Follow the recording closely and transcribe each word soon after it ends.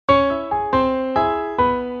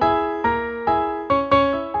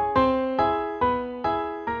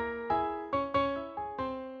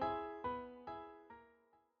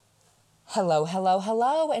Hello, hello,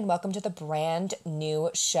 hello, and welcome to the brand new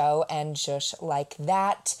show and Jush Like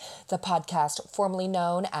That, the podcast formerly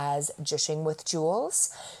known as Jushing with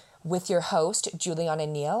Jules. With your host, Juliana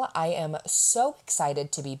Neal. I am so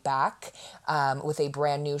excited to be back with a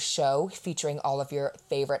brand new show featuring all of your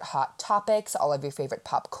favorite hot topics, all of your favorite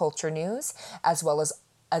pop culture news, as well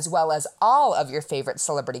as all of your favorite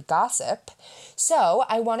celebrity gossip. So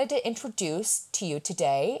I wanted to introduce to you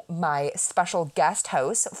today my special guest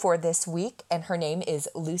host for this week, and her name is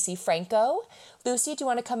Lucy Franco. Lucy, do you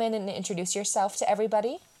want to come in and introduce yourself to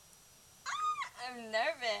everybody? I'm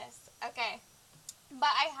nervous. Okay. But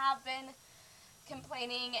I have been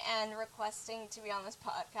complaining and requesting to be on this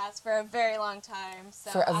podcast for a very long time.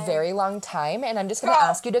 Very long time, and I'm just going to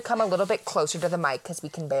ask you to come a little bit closer to the mic because we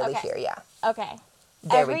can barely hear you. Okay.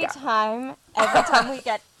 Every time we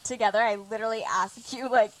get together, I literally ask you,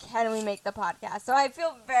 can we make the podcast? So I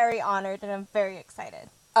feel very honored and I'm very excited.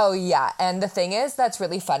 Oh, yeah. And the thing is, that's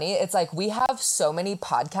really funny. It's like we have so many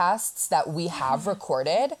podcasts that we have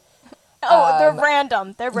recorded. Oh, they're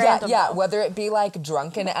random. They're random. Yeah. Whether it be like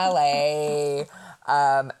drunk in LA,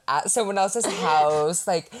 at someone else's house,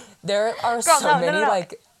 like there are many.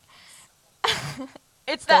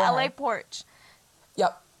 It's the LA porch.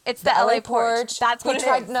 Yep. It's the LA porch. That's what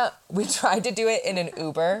it is. No, we tried to do it in an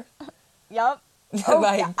Uber. Yep. Oh,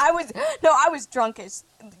 yeah. I was drunkish.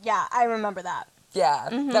 Yeah, I remember that. Yeah,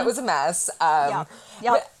 That was a mess.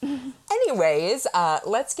 Yep. Anyways,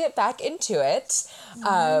 let's get back into it.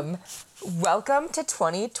 Welcome to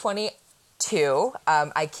 2022.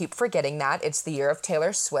 I keep forgetting that. It's the year of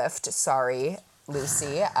Taylor Swift. Sorry,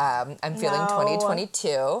 Lucy. I'm feeling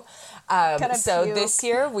 2022. This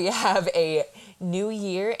year we have a new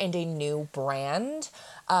year and a new brand.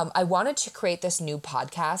 I wanted to create this new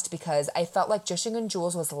podcast because I felt like Jushing and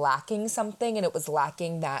Jules was lacking something, and it was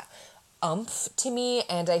lacking that umph to me,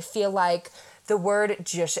 and I feel like the word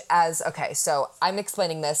Jush so I'm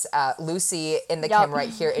explaining this. Lucy in the camera right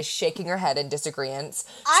here is shaking her head in disagreement.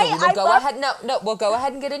 So we'll go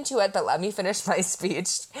ahead and get into it, but let me finish my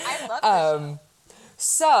speech. I love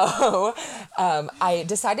I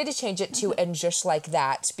decided to change it to and Jush Like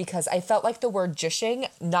That because I felt like the word Jushing,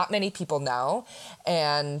 not many people know,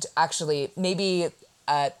 and actually maybe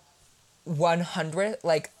 100,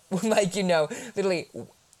 literally.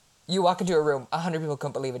 You walk into a room, 100 people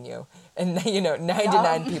couldn't believe in you. And,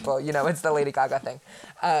 99 people, it's the Lady Gaga thing.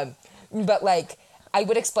 But, I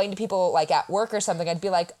would explain to people, at work or something, I'd be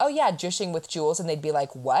like, oh, yeah, Jushing with Jules. And they'd be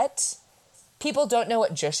like, what? People don't know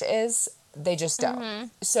what Jush is. They just don't. Mm-hmm.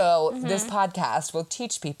 So this podcast will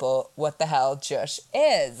teach people what the hell Jush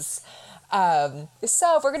is.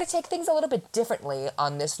 So we're going to take things a little bit differently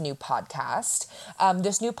on this new podcast.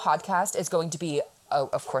 This new podcast is going to be... Oh,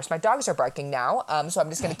 of course, my dogs are barking now, so I'm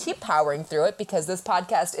just going to keep powering through it because this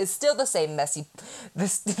podcast is still the same messy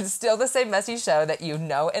show that you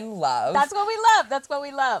know and love. That's what we love.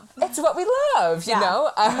 It's what we love, you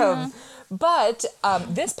know? But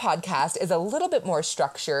this podcast is a little bit more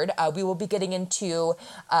structured. We will be getting into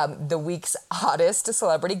the week's hottest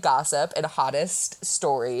celebrity gossip and hottest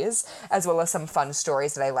stories, as well as some fun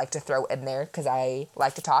stories that I like to throw in there because I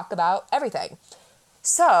like to talk about everything.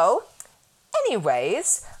 So...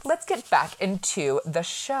 anyways, let's get back into the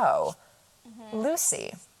show.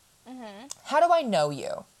 Lucy, how do I know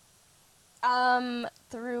you?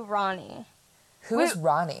 Through Ronnie. Who is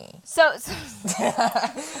Ronnie? So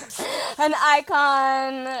an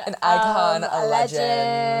icon, a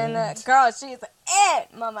legend. Girl, she's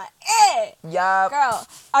it, mama, it. Yup. Girl,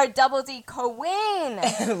 our double D queen.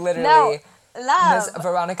 Literally. No, love. Miss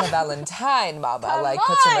Veronica Valentine, mama. Come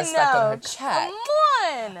put some respect on on her check. Come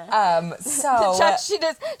on. So the check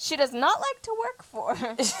she does not like to work for.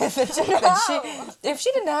 If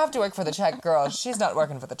she didn't have to work for the check, girl, she's not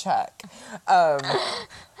working for the check.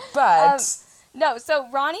 No, so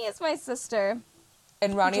Ronnie is my sister.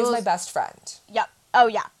 And Ronnie is my best friend. Yep. Oh,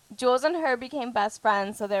 yeah. Jules and her became best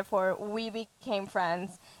friends, so therefore we became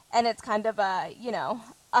friends. And it's kind of a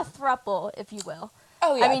throuple, if you will.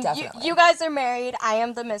 Oh, yeah, I mean, definitely. you guys are married. I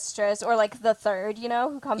am the mistress, or the third,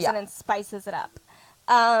 who comes in and spices it up.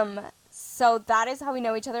 So that is how we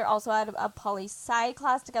know each other. Also had a poli-sci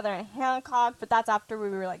class together in Hancock, but that's after we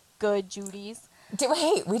were, good Judies.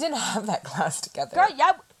 Wait, we didn't have that class together. Girl,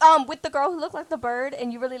 yeah, with the girl who looked like the bird,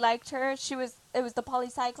 and you really liked her. It was the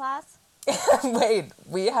poli-sci class. Wait,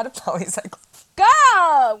 we had a poli-sci class.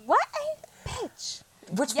 Girl, what a bitch.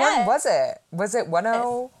 Which one was it? Was it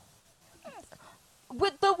 10?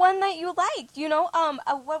 With the one that you liked,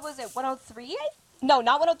 what was it, 103? No,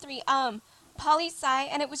 not 103, poli-sci,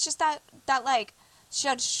 and it was just that she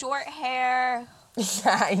had short hair,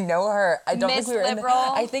 Yeah, I know her. I don't Miss think we were Liberal.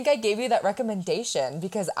 I think I gave you that recommendation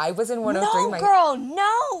because I was in 103. No, girl,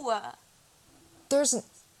 no.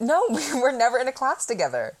 No, we were never in a class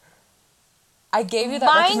together. I gave you that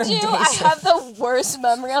Mind recommendation. you, I have the worst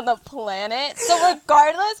memory on the planet. So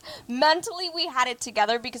regardless, mentally we had it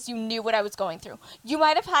together because you knew what I was going through. You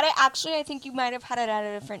might have had it, actually, I think you might have had it at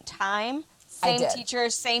a different time. Same teacher,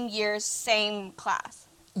 same years, same class.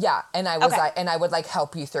 Yeah, and I was like, and I would like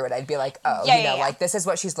help you through it. I'd be like, oh, like this is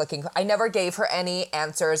what she's looking for. I never gave her any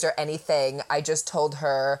answers or anything. I just told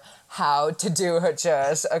her how to do her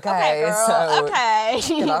Jush. Okay, girl. so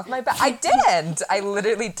get off my back. I didn't. I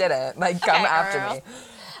literally didn't. Like, come after me.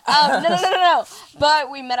 No. But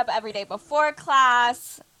we met up every day before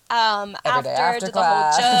class. After the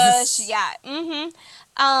whole Jush. Yeah.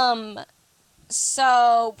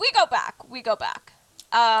 So we go back.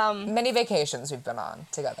 Many vacations we've been on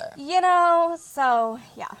together. So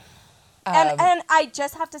yeah. And I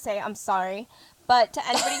just have to say, I'm sorry, but to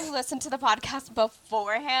anybody who listened to the podcast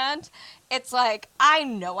beforehand, it's like, I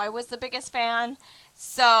know I was the biggest fan,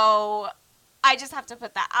 so I just have to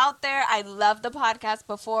put that out there. I loved the podcast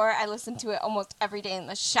before. I listened to it almost every day in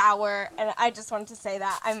the shower, and I just wanted to say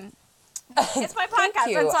that it's my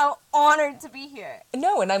podcast. I'm so honored to be here.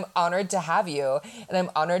 No, and I'm honored to have you. And I'm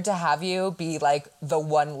honored to have you be like the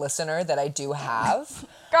one listener that I do have.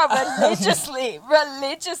 Girl, religiously.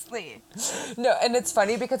 No, and it's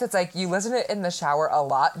funny because it's like you listen to it in the shower a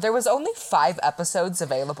lot. There was only 5 episodes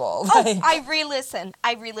available. I re-listen.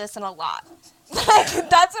 I re-listen a lot.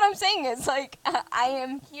 That's what I'm saying. It's like, I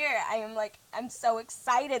am here. I'm so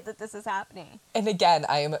excited that this is happening. And again,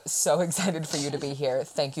 I am so excited for you to be here.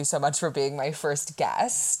 Thank you so much for being my first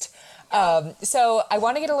guest. So I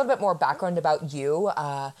want to get a little bit more background about you.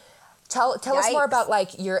 Tell us more about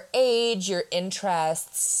like your age, your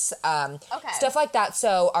interests, stuff like that.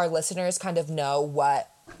 So our listeners kind of know what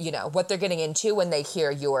they're getting into when they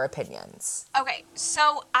hear your opinions. Okay.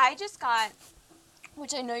 So I just got,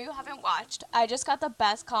 which I know you haven't watched, I just got the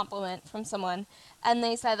best compliment from someone, and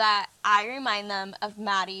they said that I remind them of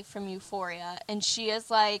Maddie from Euphoria, and she is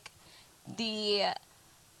like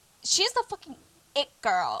she's the fucking it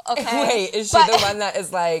girl, okay? Wait, is she the one that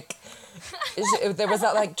is like, there was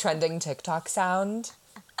that like trending TikTok sound?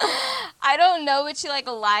 I don't know, but she like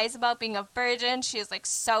lies about being a virgin. She is like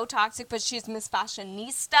so toxic, but she's Miss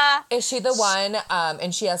Fashionista. Is she the one?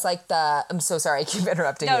 And she has like I'm so sorry, I keep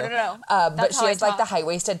interrupting you. No. But she has like the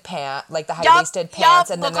high-waisted pants,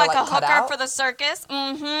 and then they're like a cut hooker out for the circus.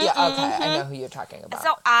 Mm-hmm. Yeah, okay, I know who you're talking about.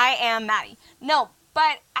 So I am Maddie. No,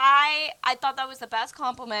 but I thought that was the best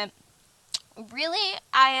compliment. Really,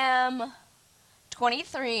 I am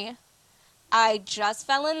 23. I just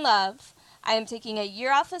fell in love. I am taking a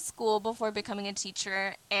year off of school before becoming a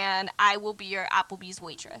teacher, and I will be your Applebee's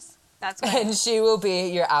waitress. That's what And she will be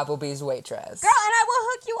your Applebee's waitress. Girl, and I will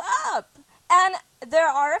hook you up. And there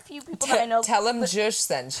are a few people that I know. Tell them Jush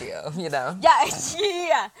sent you,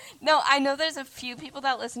 Yeah. No, I know there's a few people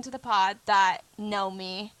that listen to the pod that know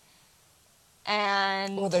me.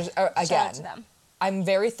 And well, there's shout out again, to them. I'm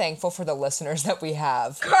very thankful for the listeners that we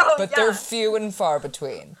have. Girl, but they're few and far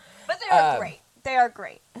between. But they are great. They are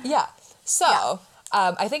great. Yeah. So,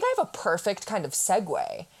 I think I have a perfect kind of segue.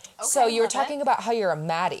 Okay, so you were talking about how you're a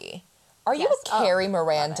Maddie. Are you a Carrie,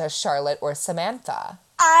 Miranda, Charlotte, or Samantha?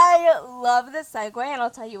 I love this segue, and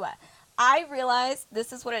I'll tell you what. I realized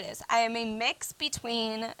this is what it is. I am a mix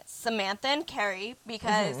between Samantha and Carrie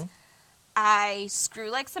because I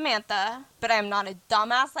screw like Samantha, but I'm not a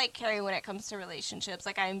dumbass like Carrie when it comes to relationships.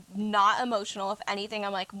 Like, I'm not emotional. If anything,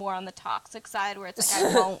 I'm like more on the toxic side where it's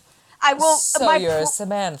like I will. So you're a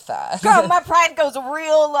Samantha. Girl, my pride goes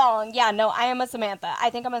real long. Yeah, no, I am a Samantha. I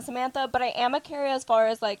think I'm a Samantha, but I am a Carrie as far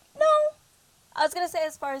as like, no. I was going to say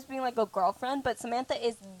as far as being like a girlfriend, but Samantha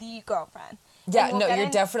is the girlfriend. Yeah, no, you're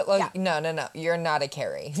definitely, no, you're not a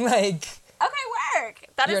Carrie. Like. Okay, work.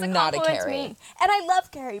 That is you're a not a compliment Carrie. to me. And I love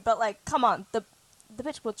Carrie, but like, come on, the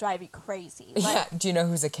bitch will drive you crazy. Like, yeah, do you know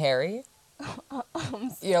who's a Carrie?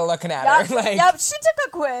 You're looking at her. Like, yep, she took a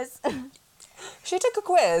quiz. She took a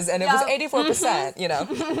quiz, and it was 84%,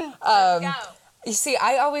 You see,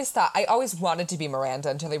 I always wanted to be Miranda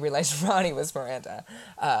until I realized Ronnie was Miranda.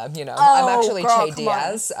 I'm actually Che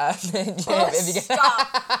Diaz.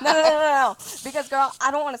 Stop. No. Because, girl,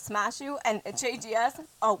 I don't want to smash you, and Che Diaz,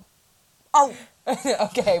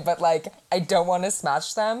 Okay, but, like, I don't want to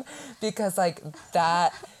smash them because, like,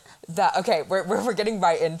 that Okay, we're getting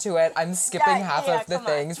right into it. I'm skipping half of the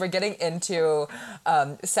things. We're getting into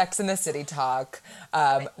Sex and the City talk,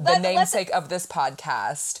 the namesake of this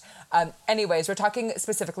podcast. Anyways, we're talking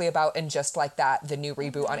specifically about And Just Like That, the new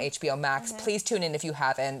reboot on HBO Max. Please tune in if you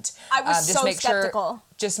haven't. I was skeptical.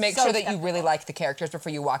 Just make sure that you really like the characters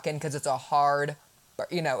before you walk in, because it's a hard,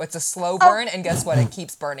 it's a slow burn, and guess what? It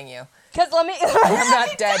keeps burning you. Because I'm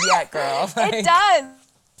not dead yet, girl. It does.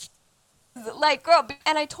 Like, girl,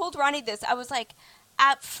 and I told Ronnie this. I was like,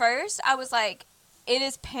 at first, I was like, it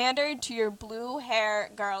is pandered to your blue hair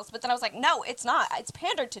girls. But then I was like, no, it's not. It's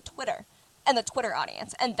pandered to Twitter and the Twitter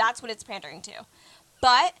audience. And that's what it's pandering to.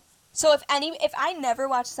 But, so if I never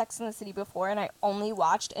watched Sex and the City before and I only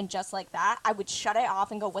watched And Just Like That, I would shut it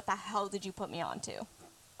off and go, what the hell did you put me on to?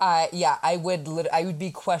 Yeah, I would be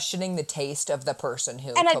questioning the taste of the person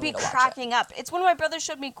who. And I'd be cracking up. It's when my brother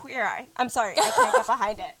showed me Queer Eye. I'm sorry, I can't get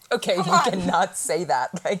behind it. Okay, you cannot say that.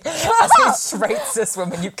 Like, as a straight cis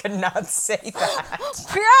woman, you cannot say that.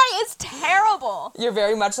 Queer Eye is terrible. You're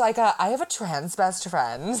very much like I have a trans best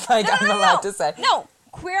friend. Like, I'm allowed to say. No,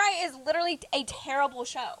 Queer Eye is literally a terrible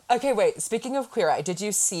show. Okay, wait. Speaking of Queer Eye, did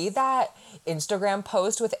you see that Instagram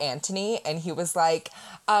post with Anthony? And he was like,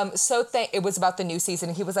 it was about the new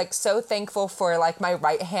season. He was like, so thankful for like my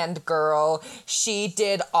right hand girl. She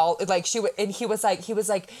did all like and he was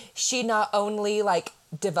like, she not only like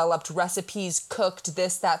developed recipes, cooked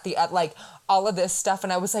this, that, the like all of this stuff.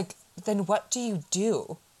 And I was like, then what do you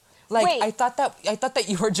do? Like, wait. I thought that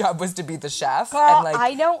your job was to be the chef. Girl, and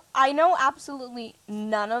like, I know absolutely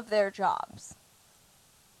none of their jobs.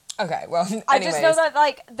 Okay, well, anyways, I just know that,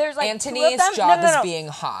 like, there's, like, Anthony's job is being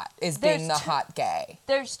hot, being the hot gay.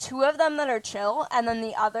 There's two of them that are chill, and then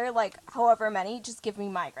the other, like, however many, just give me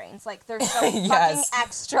migraines. Like, they're so fucking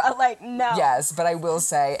extra, like, no. Yes, but I will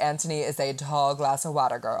say, Anthony is a tall glass of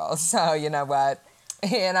water girl, so you know what?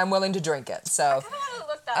 And I'm willing to drink it, so. I kind of want to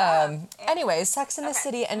look that up. Anyways, Sex and the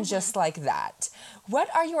City and Just Like That.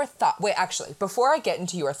 What are your thoughts? Wait, actually, before I get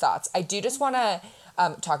into your thoughts, I do just want to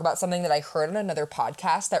talk about something that I heard on another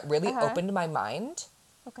podcast that really opened my mind.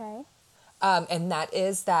 Okay. And that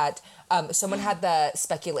is that someone had the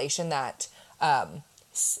speculation that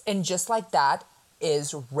And Just Like That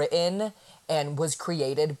is written and was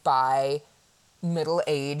created by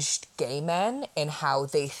middle-aged gay men and how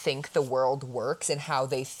they think the world works and how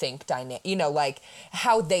they think like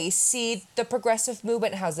how they see the progressive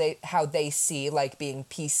movement, how they see like being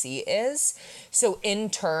PC is. So in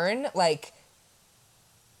turn, like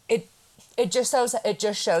it just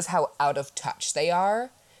shows how out of touch they are.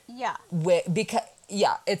 Yeah.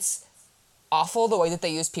 It's awful the way that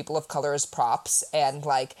they use people of color as props and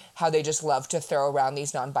like how they just love to throw around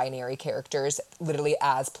these non-binary characters literally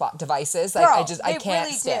as plot devices. Like, girl, I can't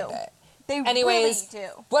really stand it. They Anyways, really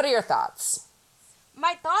do. What are your thoughts?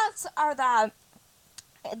 My thoughts are that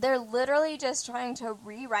they're literally just trying to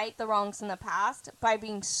rewrite the wrongs in the past by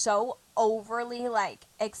being so overly like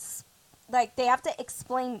they have to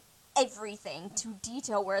explain everything to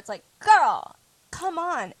detail where it's like, girl, come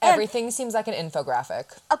on. Everything seems like an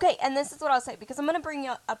infographic. Okay, and this is what I'll say, because I'm going to bring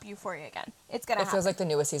up Euphoria again. It's going to happen. It feels like the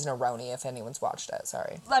newest season of Roni, if anyone's watched it.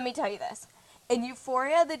 Sorry. Let me tell you this. In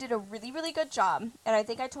Euphoria, they did a really, really good job, and I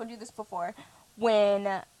think I told you this before,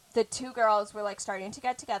 when the two girls were, like, starting to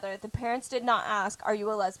get together, the parents did not ask, are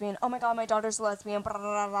you a lesbian? Oh, my God, my daughter's a lesbian, blah,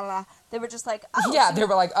 blah, blah, blah. They were just like, oh. Yeah, they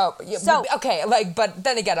were like, oh. Yeah, so, okay, like, but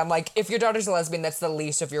then again, I'm like, if your daughter's a lesbian, that's the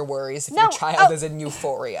least of your worries if your child is in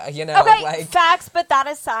Euphoria, you know? Okay, like, facts, but that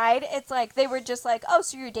aside, it's like, they were just like, oh,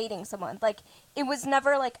 so you're dating someone. Like, it was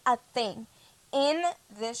never, like, a thing. In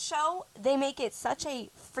this show, they make it such a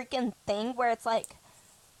freaking thing where it's like,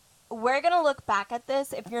 we're going to look back at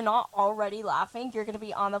this. If you're not already laughing, you're going to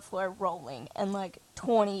be on the floor rolling in, like,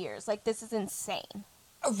 20 years. Like, this is insane.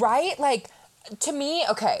 Right? Like, to me,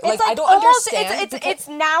 okay. Like I don't understand. It's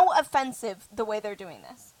now offensive, the way they're doing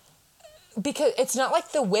this. Because it's not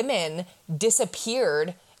like the women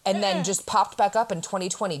disappeared and then just popped back up in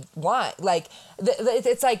 2021. Like,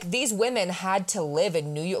 it's like these women had to live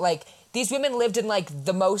in New York. Like, these women lived in, like,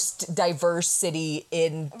 the most diverse city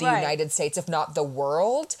in the United States, if not the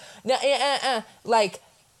world. Like,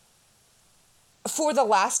 for the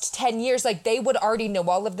last 10 years, like, they would already know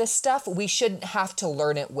all of this stuff. We shouldn't have to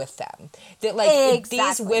learn it with them. That, like,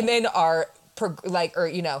 these women are,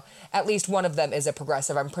 at least one of them is a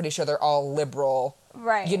progressive. I'm pretty sure they're all liberal.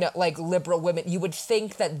 Right. You know, like, liberal women. You would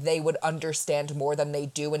think that they would understand more than they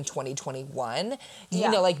do in 2021. Yeah.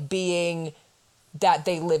 You know, like, being that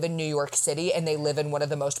they live in New York City and they live in one of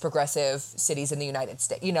the most progressive cities in the United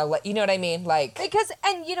States. You know what I mean? Like, because,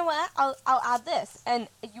 and you know what? I'll add this, and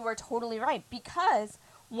you are totally right, because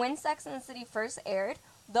when Sex and the City first aired,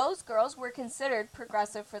 those girls were considered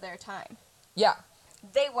progressive for their time. Yeah.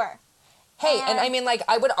 They were. Hey, and I mean, like,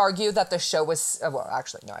 I would argue that the show was... well,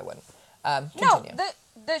 actually, no, I wouldn't. Continue. No,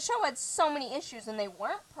 the show had so many issues, and they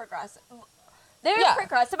weren't progressive. They were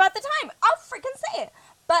progressive at the time. I'll freaking say it.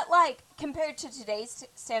 But, like, compared to today's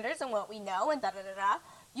standards and what we know and da-da-da-da,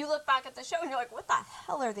 you look back at the show and you're like, what the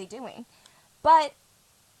hell are they doing? But,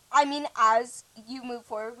 I mean, as you move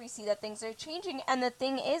forward, we see that things are changing. And the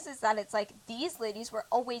thing is that it's like, these ladies were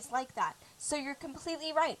always like that. So you're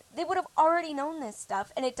completely right. They would have already known this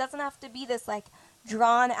stuff. And it doesn't have to be this, like,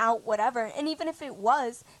 drawn out whatever. And even if it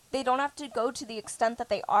was, they don't have to go to the extent that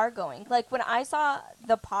they are going. Like, when I saw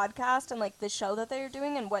the podcast and, like, the show that they were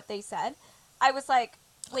doing and what they said, I was like,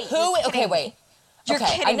 wait, okay, wait. You're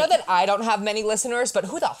kidding I know me. that I don't have many listeners, but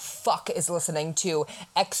who the fuck is listening to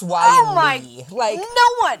X, Y, and Z? Like, no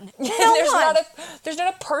one. There's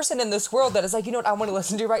not a person in this world that is like, you know what I want to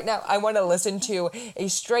listen to right now? I want to listen to a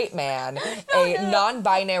straight man,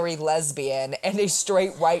 non-binary lesbian, and a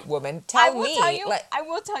straight white woman. I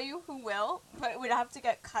will tell you who will, but it would have to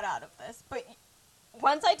get cut out of this. But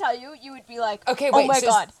once I tell you, you would be like, okay, wait, oh my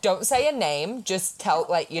God. Don't say a name. Just tell,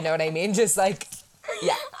 like, you know what I mean? Just like,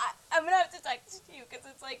 yeah. I'm going to have to text you because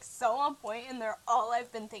it's, like, so on point and they're all I've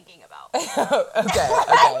been thinking about. okay.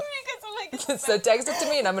 Because I'm like, so text it to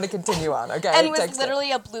me and I'm going to continue on, okay? And with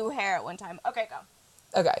literally a blue hair at one time. Okay,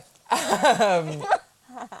 go. Okay.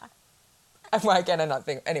 Why can I not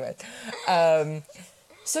think? Anyway.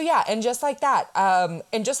 So yeah, and just like that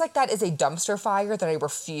is a dumpster fire that I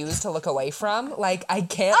refuse to look away from. Like, I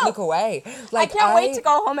can't look away. Like, I can't wait to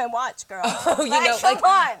go home and watch, girl. Oh, you know, come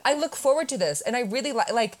on. I look forward to this, and I really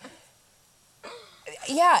like,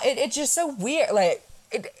 yeah, it's just so weird. Like,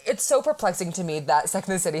 it's so perplexing to me that Sex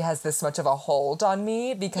and the City has this much of a hold on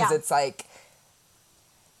me, because it's like...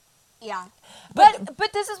 Yeah.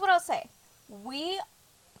 But this is what I'll say. We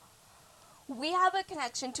have a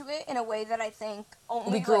connection to it in a way that I think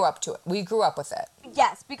only... We grew up to it. We grew up with it.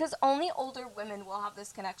 Yes, because only older women will have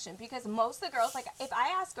this connection. Because most of the girls, like, if I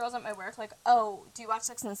ask girls at my work, like, oh, do you watch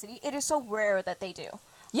Sex and the City? It is so rare that they do.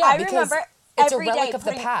 Yeah, I because remember it's a relic of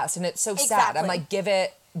the past, and it's so sad. Exactly. I'm like, give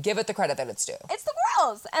it the credit that it's due. It's the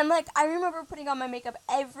girls. And, like, I remember putting on my makeup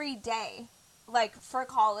every day, like, for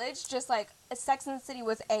college. Just, like, Sex and the City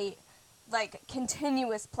was a, like,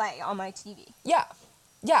 continuous play on my TV. Yeah.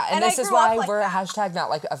 Yeah, and this is why we're hashtag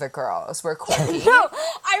not like other girls. We're quirky. No,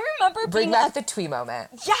 I remember Bring back the twee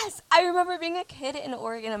moment. Yes, I remember being a kid in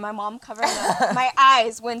Oregon and my mom covering my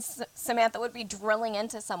eyes when Samantha would be drilling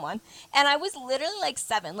into someone. And I was literally like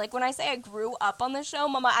 7. Like, when I say I grew up on the show,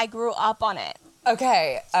 Mama, I grew up on it.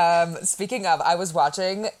 Okay, speaking of, I was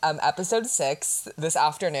watching episode 6 this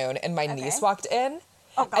afternoon, and my niece walked in.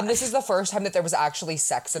 Oh, God. And this is the first time that there was actually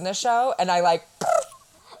sex in the show, and I like...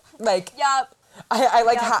 Yep.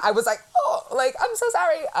 I was like, oh, like, I'm so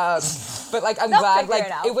sorry. But, like, I'm glad, like,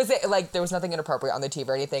 it was, like, there was nothing inappropriate on the TV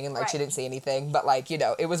or anything, and, like, she didn't see anything, but, like, you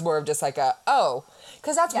know, it was more of just, like,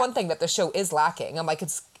 because that's one thing that the show is lacking. I'm like,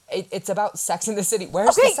 it's about Sex in the City.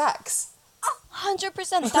 Where's the sex?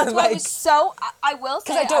 100%. That's why I was so, I will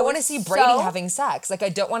say, because I don't want to see Brady having sex. Like, I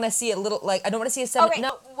don't want to see a little, like, I don't want to see a 7... Okay,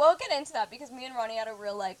 no, we'll get into that, because me and Ronnie had a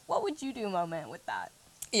real, like, what would you do moment with that.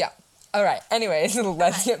 Yeah. All right. Anyways,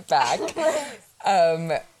 let's get back.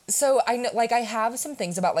 So I know, like, I have some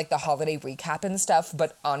things about, like, the holiday recap and stuff,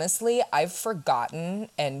 but honestly, I've forgotten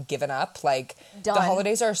and given up. Like, the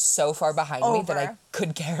holidays are so far behind me that I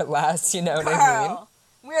could care less, you know what I mean?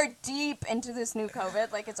 We are deep into this new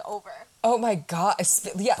COVID, like, it's over. Oh my God.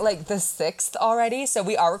 Yeah, like, the 6th already. So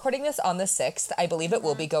we are recording this on the 6th. I believe it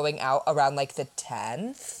will be going out around, like, the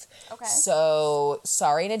 10th. Okay. So,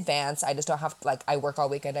 sorry in advance. I just don't have, like, I work all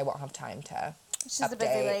weekend. I won't have time to She's a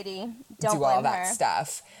busy lady. Don't do all that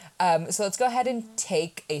stuff. So let's go ahead and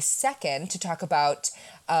take a second to talk about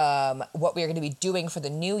what we are going to be doing for the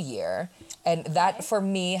new year. And that, for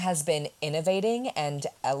me, has been innovating and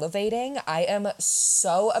elevating. I am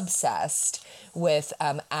so obsessed with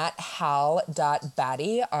at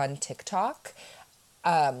hal.batty on TikTok.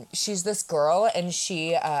 She's this girl, and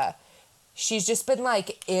she's just been,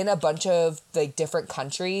 like, in a bunch of, like, different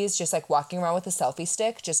countries, just, like, walking around with a selfie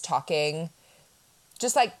stick, just talking...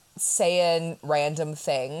 just, like, saying random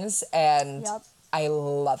things, and I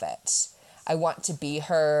love it. I want to be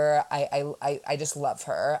her. I just love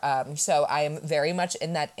her. So I am very much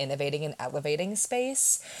in that innovating and elevating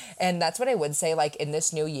space, and that's what I would say, like, in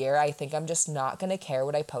this new year, I think I'm just not going to care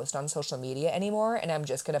what I post on social media anymore, and I'm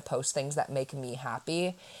just going to post things that make me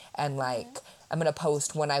happy, and, like, I'm going to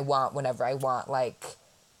post when I want, whenever I want, like,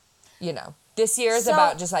 you know. This year is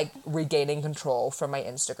about just, like, regaining control from my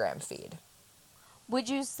Instagram feed. Would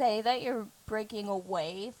you say that you're breaking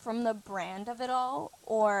away from the brand of it all,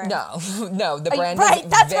 or No, no, the brand right? is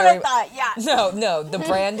That's very, what I thought. Yeah. no, the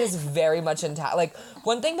brand is very much intact. Like,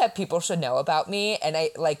 one thing that people should know about me, and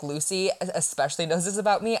I, like, Lucy especially knows this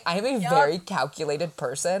about me, I'm a very calculated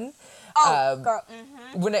person. Oh, girl.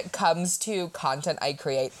 When it comes to content I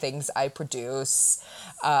create, things I produce,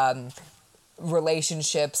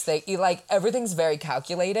 relationships, like, everything's very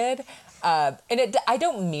calculated. And I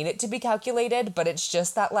don't mean it to be calculated, but it's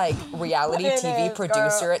just that, like, reality TV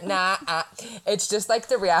producer. It's just like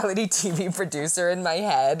the reality TV producer in my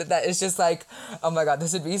head that is just like, oh my God,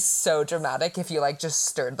 this would be so dramatic if you, like, just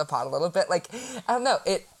stirred the pot a little bit. Like, I don't know,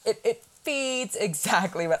 it feeds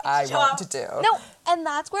exactly what I want to do. No, and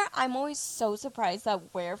that's where I'm always so surprised that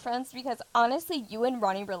we're friends, because honestly, you and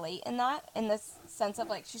Ronnie relate in this sense of,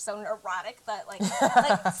 like, she's so neurotic that, like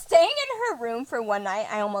staying in her room for one night,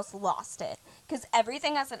 I almost lost it, because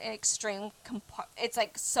everything has an extreme it's,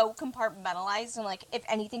 like, so compartmentalized, and, like, if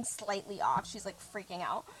anything's slightly off, she's, like, freaking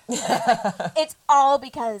out. It's all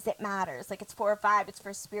because it matters. Like, it's 4 or 5, it's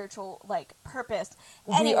for spiritual, like, purpose.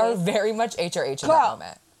 We are very much HRH in that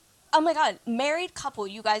moment. Oh my God, married couple,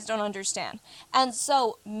 you guys don't understand. And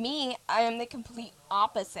so, me, I am the complete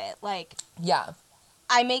opposite. Like, yeah.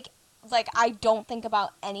 I don't think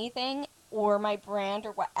about anything or my brand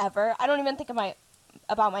or whatever. I don't even think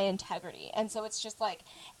about my integrity. And so it's just like,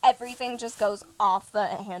 everything just goes off the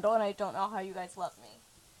handle, and I don't know how you guys love me.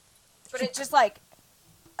 But it's just like,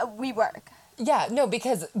 we work. Yeah, no,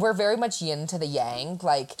 because we're very much yin to the yang.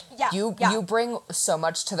 Like, you bring so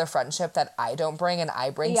much to the friendship that I don't bring, and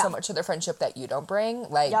I bring so much to the friendship that you don't bring.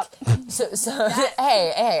 Like, so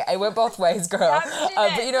hey, I went both ways, girl.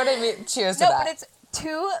 But you know what I mean? Cheers to that. No, but it's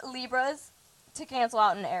 2 Libras to cancel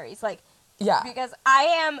out an Aries. Like, yeah. Because I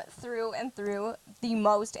am through and through the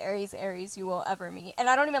most Aries you will ever meet. And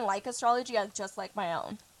I don't even like astrology, I just like my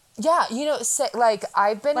own. Yeah, you know, like,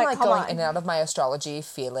 I've been, like, going in and out of my astrology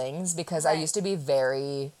feelings, because I used to be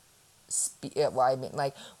very, I mean,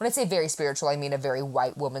 like, when I say very spiritual, I mean a very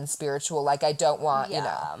white woman spiritual. Like, I don't want, you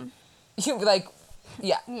know, like,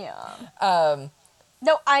 yeah. Yeah.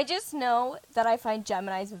 No, I just know that I find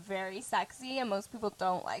Geminis very sexy, and most people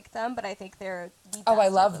don't like them, but I think they're the best. Oh, I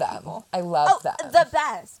love them. People. I love them. The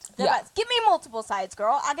best. The best. Give me multiple sides,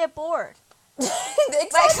 girl. I get bored.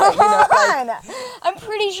 Exactly. You know, like, I'm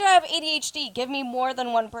pretty sure I have ADHD. Give me more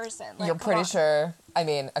than one person. Like, you're pretty sure. I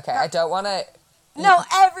mean, okay, I don't want to. No,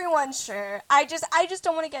 everyone's sure. I just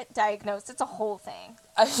don't want to get diagnosed. It's a whole thing.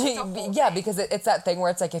 Because it's that thing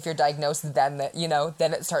where it's like, if you're diagnosed, then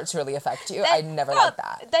it starts to really affect you. I never like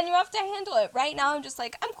that. Then you have to handle it. Right now, I'm just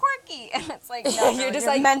like, I'm quirky, and it's like, no, you're just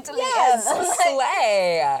like, mentally ill.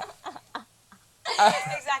 Slay.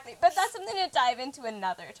 Exactly, but that's something to dive into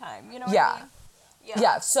another time. You know what I mean?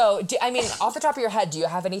 Yeah. So, off the top of your head, do you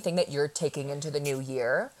have anything that you're taking into the new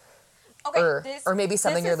year? Okay, or maybe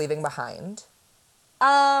something you're leaving behind?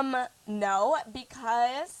 No,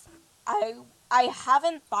 because I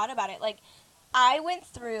haven't thought about it. Like, I went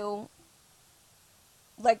through,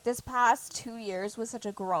 like, this past 2 years was such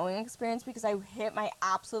a growing experience, because I hit my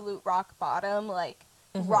absolute rock bottom, like,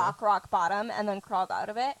 rock bottom, and then crawled out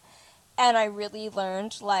of it. And I really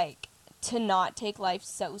learned, like, to not take life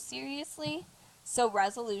so seriously. So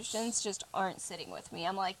resolutions just aren't sitting with me.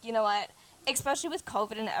 I'm like, you know what? Especially with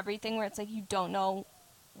COVID and everything, where it's like, you don't know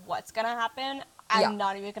what's going to happen. I'm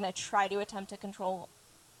not even going to try to attempt to control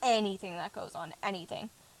anything that goes on. Anything.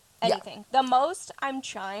 The most I'm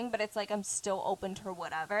trying, but it's like I'm still open to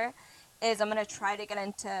whatever, is I'm going to try to get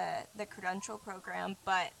into the credential program.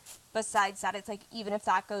 But besides that, it's like, even if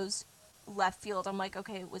that goes left field, I'm like,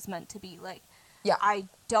 okay, it was meant to be. Like, I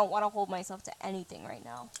don't want to hold myself to anything right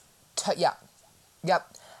now.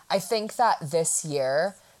 Yep. I think that this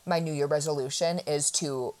year, my New Year resolution is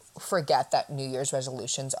to forget that New Year's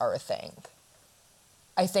resolutions are a thing.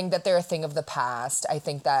 I think that they're a thing of the past. I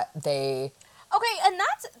think that they... Okay, and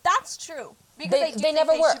that's true. Because they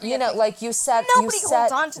never were. You know, like you said... Nobody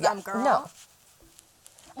holds on to them, girl. No.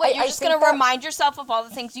 Wait, you're just going to remind yourself of all the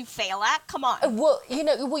things you fail at? Come on. Well,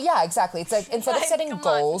 yeah, exactly. It's like, instead of setting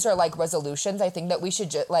goals or, like, resolutions, I think that we should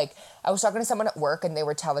just, like, I was talking to someone at work, and they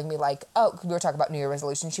were telling me, like, oh, we were talking about New Year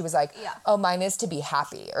resolutions. She was like, oh, mine is to be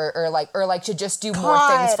happy, or to just do more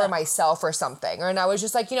things for myself or something. And I was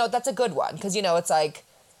just like, that's a good one, because, it's like...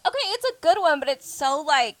 Okay, it's a good one, but it's so,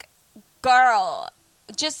 like, girl...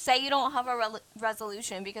 Just say you don't have a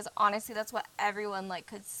resolution, because honestly, that's what everyone, like,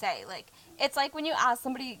 could say. Like, it's like when you ask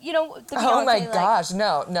somebody, the Beyonce, oh my gosh,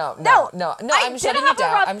 no, I'm shutting you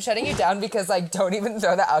down. I'm shutting you down, because, like, don't even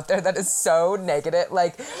throw that out there. That is so negative.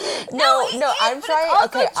 Like, no, I'm trying.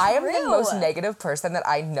 Okay, I am the most negative person that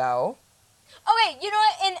I know. Okay, you know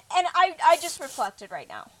what? And I just reflected right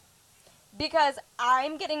now. Because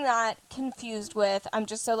I'm getting that confused with, I'm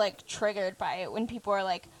just so, like, triggered by it when people are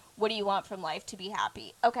like, what do you want from life to be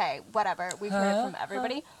happy? Okay, whatever. We've heard it from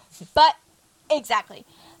everybody. But, exactly.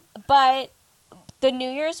 But the New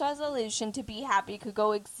Year's resolution to be happy could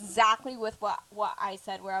go exactly with what I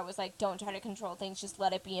said, where I was like, don't try to control things, just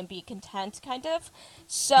let it be and be content, kind of.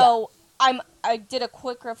 So, I did a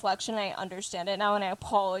quick reflection, and I understand it now, and I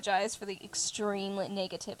apologize for the extreme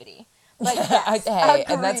negativity. But yes, hey,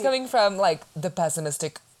 and that's coming from, like, the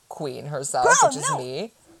pessimistic queen herself, which is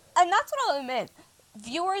me. And that's what I'll admit.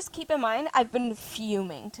 Viewers, keep in mind, I've been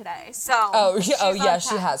fuming today, so... Oh yeah,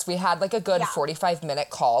 she has. We had, like, a good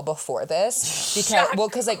 45-minute call before this,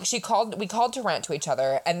 because, like, we called to rant to each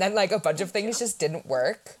other, and then, like, a bunch of things just didn't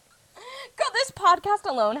work. Girl, this podcast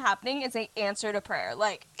alone happening is an answer to prayer.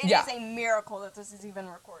 Like, it is a miracle that this is even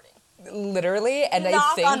recording. Literally, and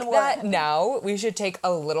I think that now we should take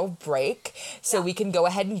a little break so we can go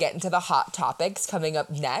ahead and get into the hot topics coming up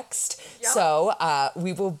next. Yep. So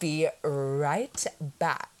we will be right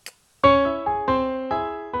back.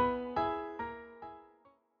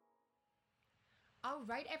 All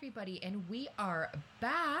right, everybody, and we are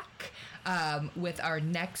back with our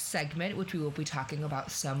next segment, which we will be talking about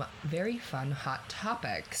some very fun hot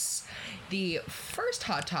topics. The first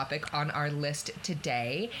hot topic on our list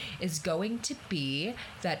today is going to be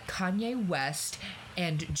that Kanye West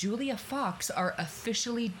and Julia Fox are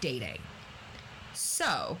officially dating.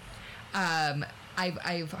 So,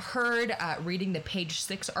 I've heard, reading the Page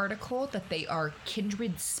 6 article, that they are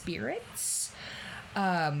kindred spirits.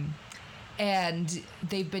 And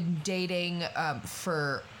they've been dating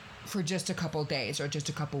for just a couple days or just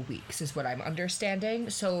a couple weeks is what I'm understanding.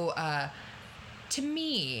 So to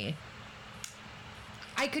me,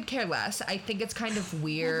 I could care less. I think it's kind of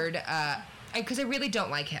weird because I really don't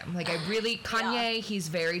like him. Like, Kanye, he's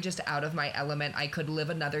very just out of my element. I could live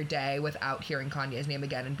another day without hearing Kanye's name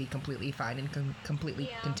again and be completely fine and completely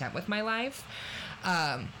content with my life.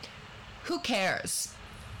 Who cares?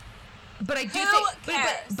 But I do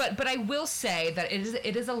think, but I will say that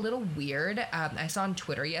it is a little weird. I saw on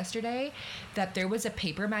Twitter yesterday that there was a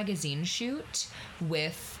Paper magazine shoot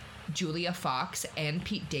with Julia Fox and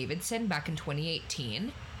Pete Davidson back in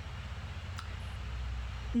 2018.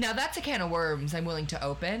 Now that's a can of worms I'm willing to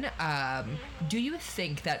open. Do you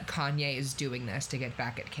think that Kanye is doing this to get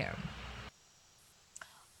back at Kim?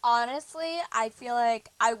 Honestly, I feel like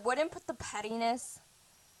I wouldn't put the pettiness,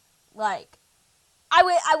 like,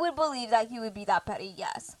 I would believe that he would be that petty,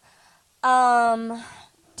 yes. Do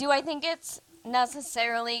I think it's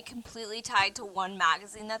necessarily completely tied to one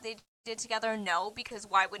magazine that they did together? No, because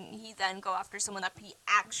why wouldn't he then go after someone that he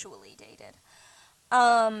actually dated?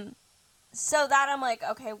 So that I'm like,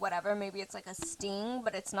 okay, whatever, maybe it's like a sting,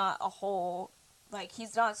 but it's not a whole, like,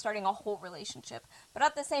 he's not starting a whole relationship. But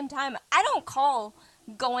at the same time, I don't call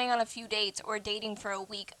going on a few dates or dating for a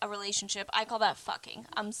week a relationship. I call that fucking.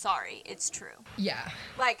 I'm sorry. It's true. Yeah.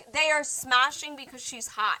 Like, they are smashing because she's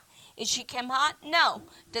hot. Is she Kim hot? No.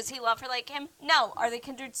 Does he love her like Kim? No. Are they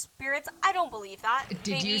kindred spirits? I don't believe that.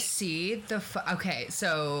 Did you see the... okay,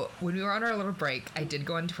 so when we were on our little break, I did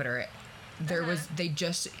go on Twitter.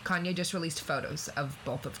 Kanye just released photos of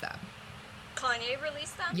both of them. Kanye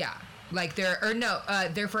released them? Yeah. Like,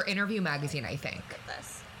 they're for Interview Magazine, I think. Look at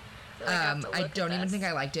this. I don't even think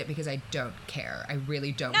I liked it because I don't care. I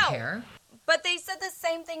really don't care. But they said the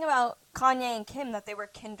same thing about Kanye and Kim, that they were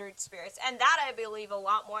kindred spirits. And that I believe a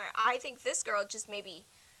lot more. I think this girl just maybe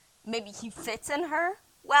he fits in her.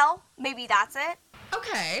 Well, maybe that's it.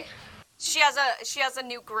 Okay. She has a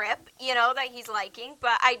new grip, you know, that he's liking.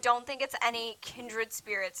 But I don't think it's any kindred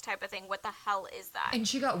spirits type of thing. What the hell is that? And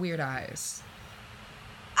she got weird eyes.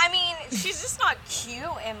 I mean, she's just not cute,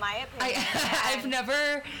 in my opinion. I've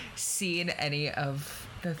never seen any of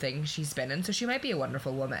the things she's been in, so she might be a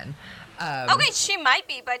wonderful woman. Okay, she might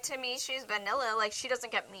be, but to me, she's vanilla. Like, she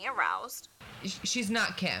doesn't get me aroused. She's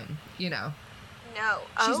not Kim, you know. No.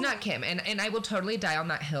 She's not Kim, and I will totally die on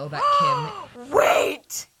that hill that Kim...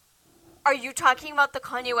 Wait! Are you talking about the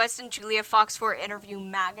Kanye West and Julia Fox for Interview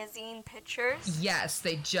Magazine pictures? Yes,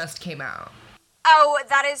 they just came out. Oh,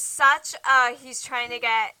 that is such he's trying to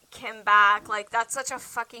get Kim back. Like, that's such a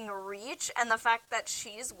fucking reach. And the fact that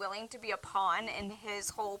she's willing to be a pawn in his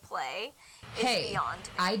whole play is beyond me.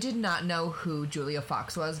 I did not know who Julia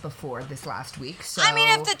Fox was before this last week, so... I mean,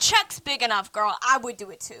 if the check's big enough, girl, I would do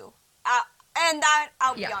it too. And that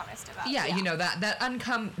I'll be honest about. Yeah, you know, that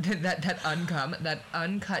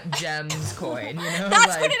uncut gems coin, you know?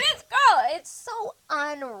 That's what it is, girl. It's so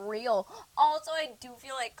unreal. Also, I do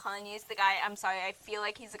feel like Kanye's the guy. I'm sorry, I feel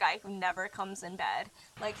like he's the guy who never comes in bed.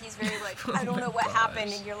 Like, he's very like, I don't know what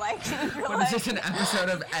happened, and you're like, is this, an episode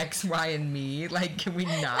of X, Y, and Me? Like, can we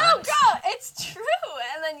not? No, girl, it's true.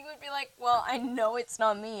 And then you would be like, well, I know it's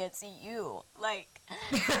not me, it's you. Like,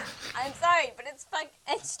 I'm sorry, but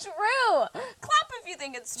it's true. Clap if you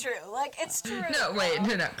think it's true. Like, it's true. No, wait,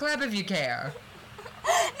 no. Clap if you care.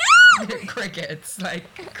 No! Crickets. I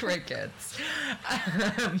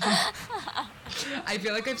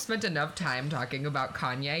feel like I've spent enough time talking about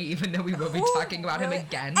Kanye, even though we will be talking about him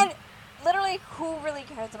again. And literally, who really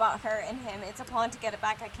cares about her and him? It's a pawn to get it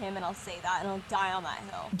back at Kim, and I'll say that, and I'll die on that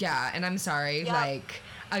hill. Yeah, and I'm sorry, like,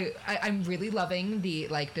 I'm really loving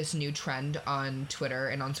this new trend on Twitter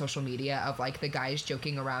and on social media of, like, the guys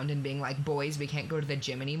joking around and being like, boys, we can't go to the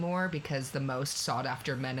gym anymore because the most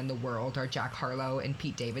sought-after men in the world are Jack Harlow and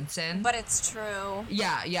Pete Davidson. But it's true.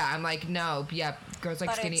 Yeah, I'm like, no, yeah, girls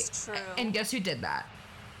like skinny. It's true. And guess who did that?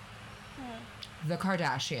 The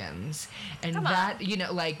Kardashians. And Come that, on. you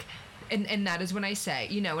know, like... And that is when I say,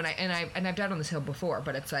 you know, and I've died on this hill before,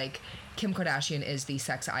 but it's like Kim Kardashian is the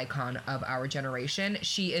sex icon of our generation.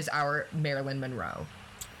 She is our Marilyn Monroe.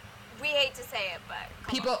 We hate to say it,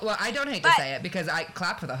 but well, I don't hate to say it because I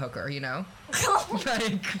clap for the hooker, you know.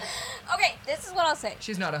 Okay, this is what I'll say.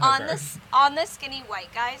 She's not a hooker. On the skinny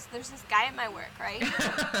white guys, there's this guy at my work, right?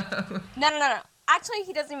 No. Actually,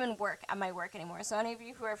 he doesn't even work at my work anymore. So any of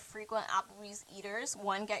you who are frequent Applebee's eaters,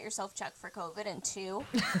 1, get yourself checked for COVID, and 2,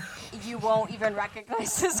 you won't even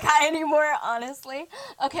recognize this guy anymore, honestly.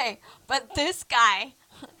 Okay, but this guy,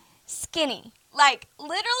 skinny, like,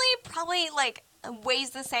 literally probably, like, weighs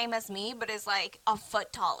the same as me, but is, like, a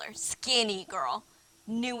foot taller. Skinny girl.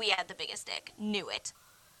 Knew he had the biggest dick. Knew it.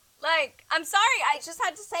 Like, I'm sorry, I just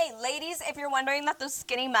had to say, ladies, if you're wondering that the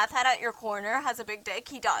skinny meth head at your corner has a big dick,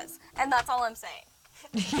 he does. And that's all I'm saying.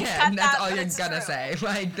 Yeah, and that's all you're gonna say.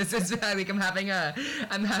 Like, this is, like, I'm having an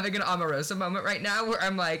Omarosa moment right now where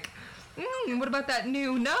I'm like, what about that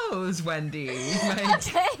new nose, Wendy? Like,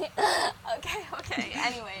 Okay.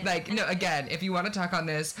 Anyway. Like, no, again, if you want to talk on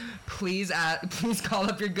this, please call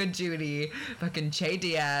up your good Judy, fucking Che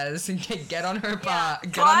Diaz, and get on her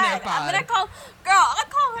pod. Get on their pod. I'll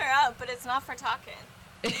call her up, but it's not for talking.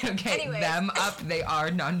 Okay, anyways. Them up, they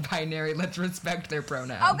are non-binary. Let's respect their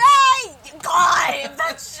pronouns. Okay! God, if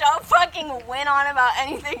that show fucking went on about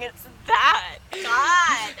anything, it's that.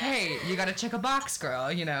 God. Hey, you gotta check a box,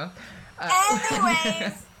 girl, you know.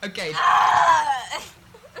 Anyways. Okay.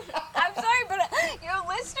 I'm sorry, but your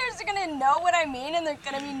listeners are gonna know what I mean, and they're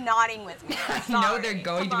gonna be nodding with me. I know they're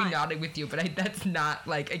going to be nodding with you, but that's not,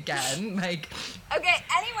 like, again, like... Okay,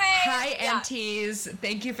 anyway. Hi, aunties.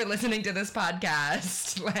 Thank you for listening to this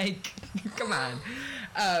podcast. Like, come on.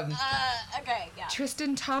 Okay, yeah.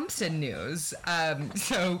 Tristan Thompson news.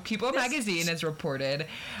 So People magazine has reported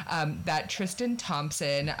that Tristan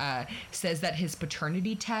Thompson says that his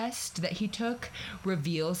paternity test that he took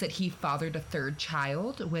reveals that he fathered a third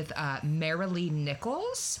child with Marilee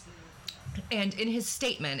Nichols. And in his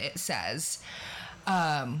statement, it says...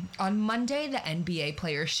 on Monday, the NBA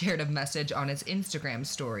player shared a message on his Instagram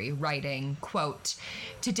story, writing, quote,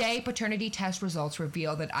 "Today, paternity test results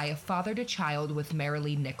reveal that I have fathered a child with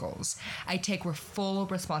Marilee Nichols. I take full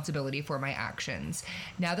responsibility for my actions.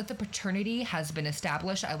 Now that the paternity has been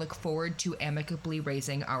established, I look forward to amicably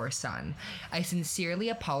raising our son. I sincerely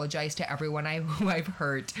apologize to everyone who I've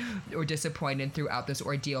hurt or disappointed throughout this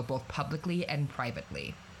ordeal, both publicly and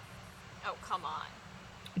privately." Oh, come on.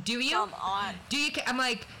 Do you? Come on. Do you? I'm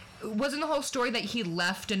like, wasn't the whole story that he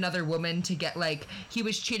left another woman to get, like, he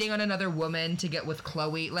was cheating on another woman to get with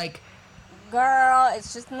Chloe? Like, girl,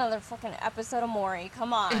 it's just another fucking episode of Maury.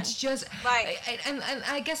 Come on. It's just, like, and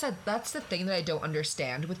I guess that's the thing that I don't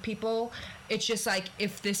understand with people. It's just like,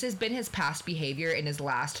 if this has been his past behavior in his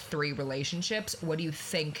last 3 relationships, what do you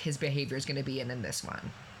think his behavior is going to be in this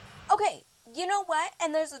one? Okay, you know what?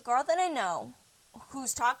 And there's a girl that I know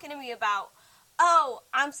who's talking to me about, oh,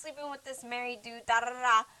 I'm sleeping with this married dude,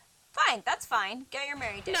 da-da-da-da. Fine, that's fine. Get your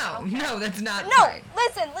married dude. No, that's not fine.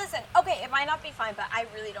 No, listen. Okay, it might not be fine, but I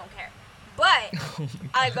really don't care. But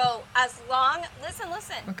I go,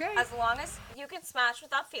 listen. Okay. As long as you can smash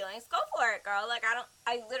without feelings, go for it, girl. Like,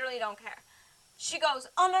 I literally don't care. She goes,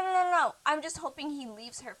 oh, no. I'm just hoping he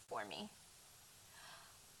leaves her for me.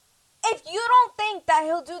 If you don't think that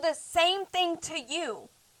he'll do the same thing to you,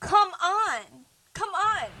 come on. Come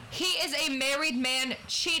on. He is a married man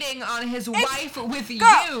cheating on his wife with you.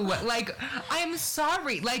 Like, I'm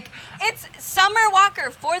sorry. Like, it's Summer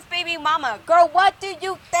Walker, fourth baby mama. Girl, what do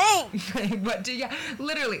you think? What do you...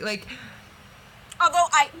 Literally, like... Although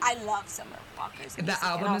I love Summer Walker's music. The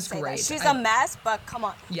album is great. She's a mess, but come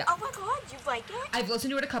on. Yeah. Oh my God, you like it? I've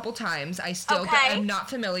listened to it a couple times. I still am not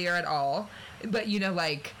familiar at all. But, you know,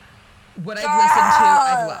 like, what I've listened to,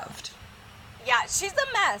 I've loved. Yeah, she's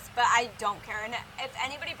a mess, but I don't care. And if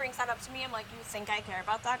anybody brings that up to me, I'm like, you think I care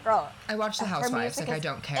about that? Girl. I watch The Housewives, like, I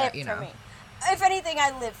don't care, you know. For me. If anything,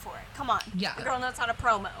 I live for it. Come on. Yeah. The girl knows how to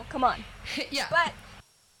promo. Come on. Yeah. But,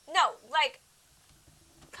 no, like,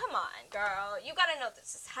 come on, girl. You gotta know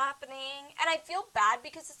this is happening. And I feel bad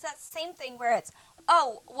because it's that same thing where it's,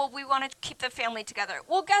 oh, well, we want to keep the family together.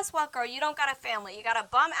 Well, guess what, girl? You don't got a family. You got a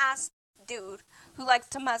bum-ass dude who likes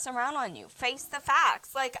to mess around on you. Face the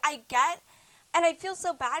facts. Like, I get... And I feel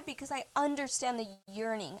so bad because I understand the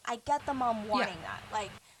yearning. I get the mom wanting that. Like,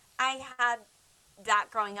 I had that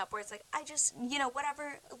growing up where it's like, I just, you know,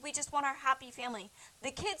 whatever, we just want our happy family.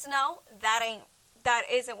 The kids know that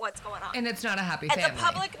isn't what's going on. And it's not a happy family. And the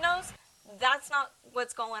public knows that's not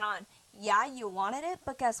what's going on. Yeah, you wanted it,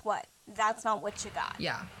 but guess what? That's not what you got.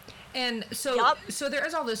 Yeah. And so so there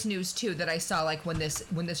is all this news too that I saw, like, when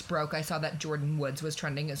this broke, I saw that Jordyn Woods was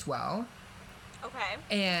trending as well. Okay.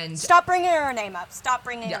 And stop bringing her name up. Stop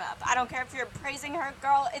bringing it up. I don't care if you're praising her,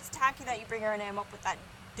 girl. It's tacky that you bring her name up with that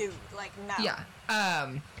dude. Like, no. Yeah.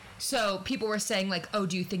 So people were saying, like, oh,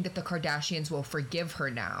 do you think that the Kardashians will forgive her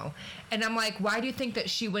now? And I'm like, why do you think that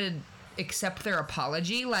she would accept their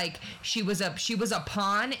apology? Like, she was a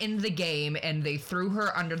pawn in the game and they threw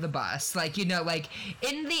her under the bus. Like, you know, like,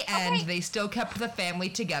 in the end, they still kept the family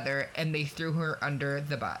together and they threw her under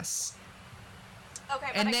the bus. Okay,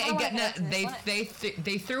 but and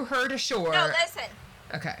they threw her to shore. No, listen.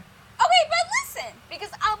 Okay. Okay, but listen,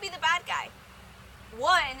 because I'll be the bad guy.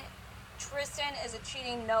 One, Tristan is a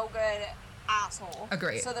cheating, no good asshole.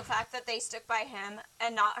 Agreed. So the fact that they stuck by him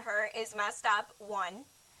and not her is messed up. One,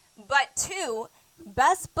 but two,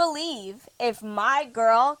 best believe if my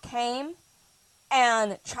girl came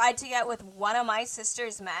and tried to get with one of my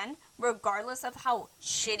sister's men, regardless of how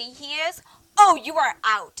shitty he is. Oh, you are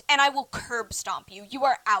out, and I will curb stomp you. You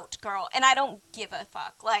are out, girl, and I don't give a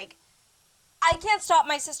fuck. Like, I can't stop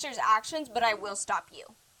my sister's actions, but I will stop you.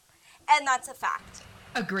 And that's a fact.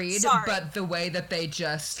 Agreed, Sorry. But the way that they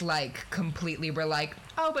just, like, completely were like,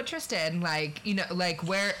 oh, but Tristan, like, you know, like,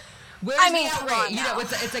 where's the outrage? You know,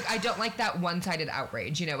 it's like, I don't like that one-sided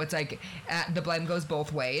outrage. You know, it's like, the blame goes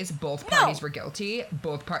both ways. Both parties were guilty.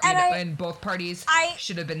 Both parties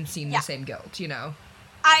should have been seen the same guilt, you know?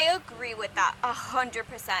 I agree with that 100%,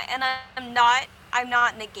 and I'm not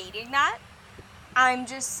negating that. I'm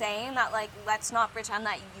just saying that, like, let's not pretend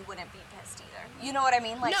that you wouldn't be pissed either. You know what I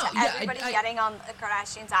mean? Like, everybody getting on the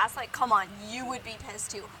Kardashians' ass, like, come on, you would be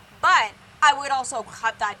pissed too. But I would also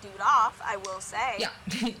cut that dude off, I will say. Yeah,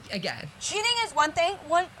 again. Cheating is one thing.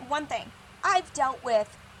 One thing. I've dealt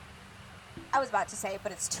with, I was about to say it,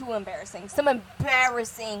 but it's too embarrassing. Some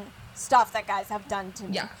embarrassing stuff that guys have done to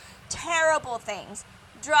me. Yeah. Terrible things.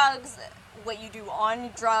 Drugs, what you do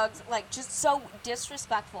on drugs, like, just so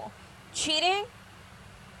disrespectful. Cheating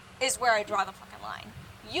is where I draw the fucking line.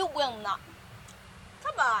 You will not.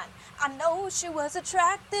 Come on. I know she was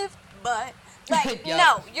attractive, but, like,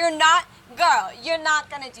 no, you're not, girl, you're not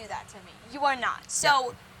gonna do that to me. You are not.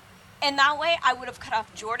 So, in that way, I would have cut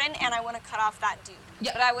off Jordyn, and I would have cut off that dude.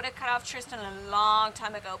 Yeah. But I would have cut off Tristan a long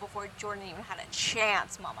time ago before Jordyn even had a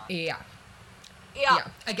chance, mama. Yeah. Yeah.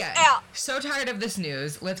 Again. So tired of this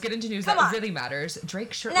news. Let's get into news really matters.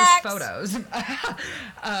 Drake shirtless photos.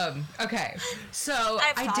 Okay. So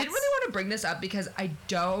I did really want to bring this up because I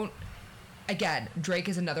don't. Again, Drake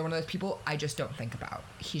is another one of those people I just don't think about.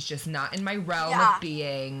 He's just not in my realm of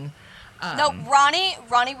being. No, Ronnie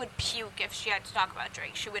would puke if she had to talk about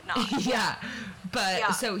Drake. She would not. Yeah.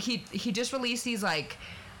 But so he just released these, like,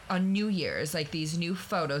 on New Year's, like, these new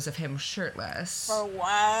photos of him shirtless. For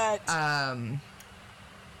what?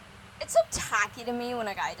 It's so tacky to me when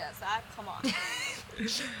a guy does that. Come on.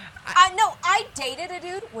 I dated a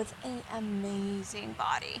dude with an amazing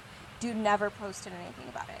body. Dude never posted anything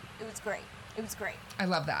about it. It was great. It was great. I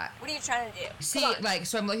love that. What are you trying to do? See, like,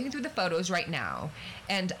 so I'm looking through the photos right now,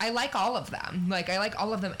 and I like all of them. Like, I like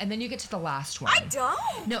all of them, and then you get to the last one. I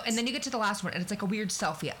don't. No, and then you get to the last one, and it's like a weird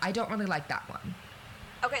selfie. I don't really like that one.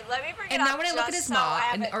 Okay, let me bring it up. And now when I look at his mom,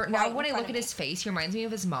 when I look at his his face, he reminds me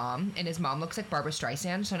of his mom, and his mom looks like Barbara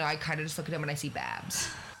Streisand, so now I kind of just look at him and I see Babs.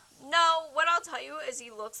 No, what I'll tell you is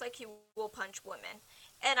he looks like he will punch women.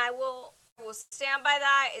 And I will will stand by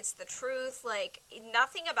that. It's the truth. Like,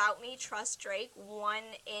 nothing about me trusts Drake 1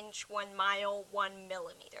 inch, 1 mile, 1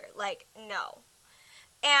 millimeter. Like, no.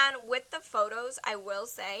 And with the photos, I will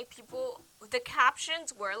say, the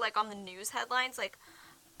captions were, like, on the news headlines, like,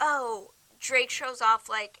 oh, Drake shows off,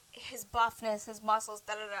 like, his buffness, his muscles,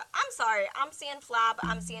 da-da-da. I'm sorry. I'm seeing Flab.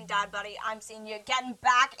 I'm seeing Dad Buddy. I'm seeing you getting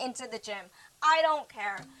back into the gym. I don't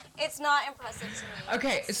care. It's not impressive to me.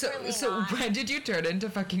 Okay, it's so really so not. when did you turn into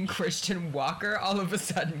fucking Christian Walker all of a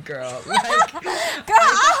sudden, girl? Like, Girl,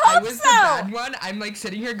 I hope was so. the bad one. I'm like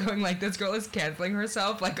sitting here going like, this girl is canceling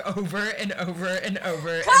herself like over and over and over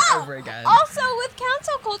and over again. Also, with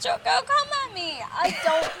cancel culture, girl, come at me. I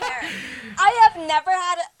don't care. I have never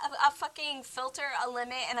had a fucking filter, a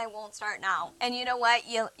limit, and I won't start now. And you know what?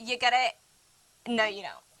 You get it? No, you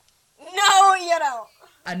don't. No, you don't.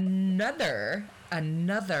 Another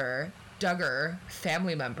Duggar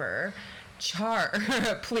family member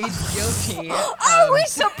pleads guilty. Are we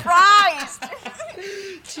surprised?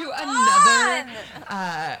 To another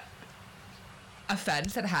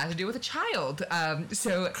offense that has to do with a child.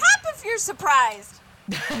 So clap if you're surprised.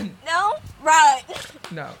 No? Right.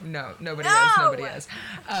 No, nobody is. Nobody is.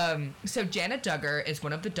 So Janet Duggar is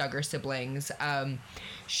one of the Duggar siblings.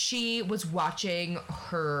 She was watching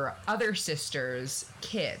her other sister's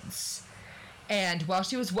kids. And while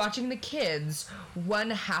she was watching the kids,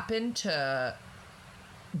 one happened to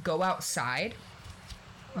go outside,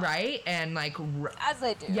 right? And like... As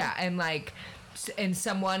they do. Yeah, and like... And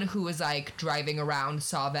someone who was like driving around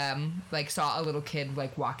saw them, like saw a little kid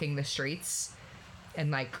like walking the streets and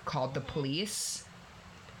like called the police.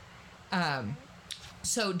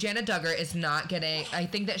 So Janet Duggar is not getting, I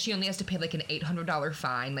think that she only has to pay like an $800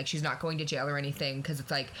 fine. Like she's not going to jail or anything because it's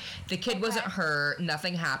like the kid wasn't hurt,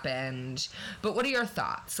 nothing happened. But what are your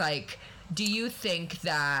thoughts? Like, do you think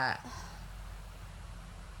that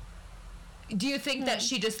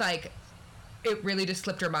she just like, it really just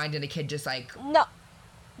slipped her mind and a kid just like... No.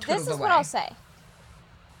 This is away? what I'll say.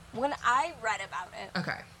 When I read about it...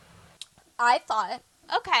 Okay. I thought,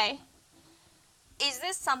 okay, is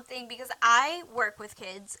this something, because I work with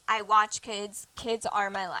kids, I watch kids are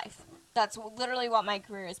my life. That's literally what my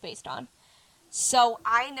career is based on. So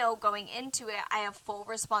I know going into it, I have full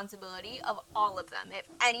responsibility of all of them. If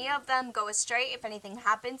any of them go astray, if anything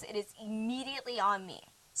happens, it is immediately on me.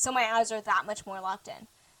 So my eyes are that much more locked in.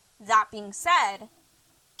 That being said,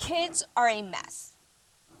 kids are a mess.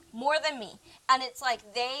 More than me. And it's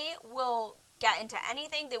like they will get into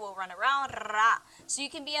anything, they will run around, so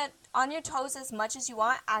you can be on your toes as much as you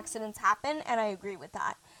want. Accidents happen, and I agree with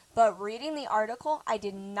that. But reading the article, I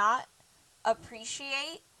did not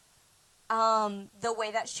appreciate the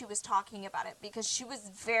way that she was talking about it, because she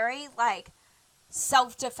was very like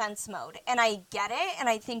self-defense mode, and I get it, and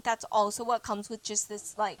I think that's also what comes with just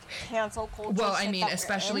this like cancel culture. Well, I mean,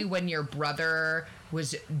 especially when your brother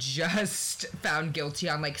was just found guilty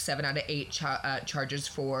on like 7 out of 8 charges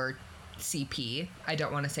for CP. I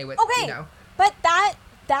don't want to say what, okay, you know. But that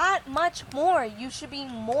much more, you should be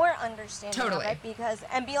more understanding totally. of it, because,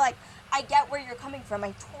 and be like, I get where you're coming from.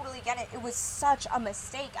 I totally get it. It was such a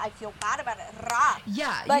mistake. I feel bad about it. Rah.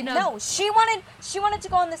 Yeah, but you know, no, she wanted to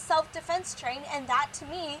go on the self-defense train, and that to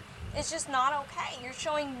me is just not okay. You're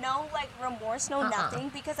showing no like remorse, no nothing,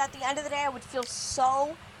 because at the end of the day, I would feel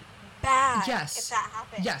so bad if that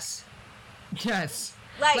happened. Yes.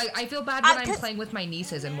 Like I feel bad when I'm playing with my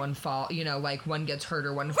nieces and one fall, you know, like one gets hurt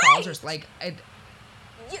or one falls, or like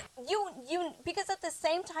you because at the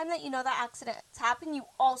same time that you know that accidents happen, you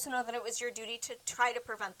also know that it was your duty to try to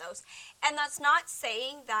prevent those. And that's not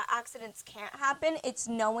saying that accidents can't happen. It's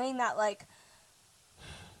knowing that, like,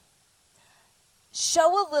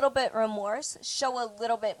 show a little bit remorse, show a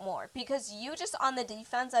little bit more, because you just on the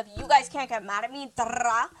defense of you guys can't get mad at me.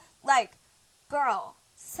 Like, girl,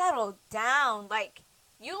 settle down. Like,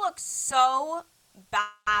 you look so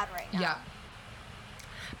bad right now. Yeah.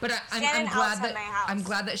 But I'm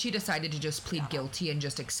glad that she decided to just plead guilty and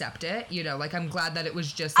just accept it. You know, like I'm glad that it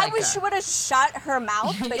was just like I wish she would have shut her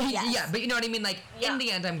mouth, but yes. Yeah, but you know what I mean? Like in the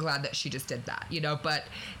end, I'm glad that she just did that, you know, but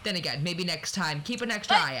then again, maybe next time, keep an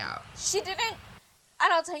extra eye out. She didn't,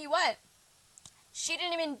 and I'll tell you what, she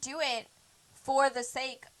didn't even do it for the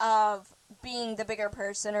sake of being the bigger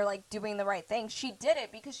person or like doing the right thing. She did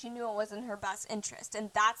it because she knew it was in her best interest. And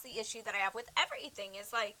that's the issue that I have with everything,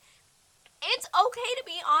 is like, it's okay to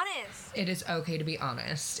be honest. It is okay to be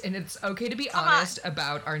honest. And it's okay to be honest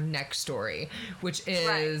about our next story, which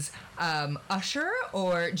is Usher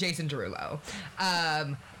or Jason Derulo.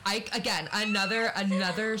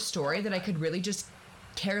 Another story that I could really just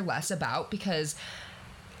care less about, because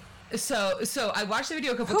So I watched the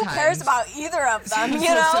video a couple Who times. Who cares about either of them,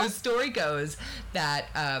 So story goes that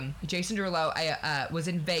Jason Derulo was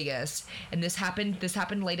in Vegas, and this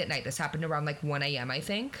happened late at night. This happened around like 1 a.m. I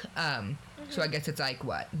think. So I guess it's like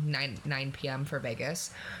what 9 p.m. for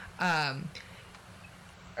Vegas.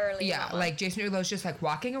 Early. Yeah, mama. like Jason Derulo's just like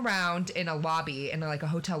walking around in a lobby, in like a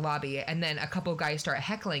hotel lobby, and then a couple guys start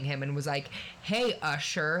heckling him and was like, "Hey,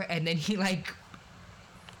 Usher," and then he like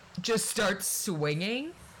just starts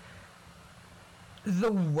swinging.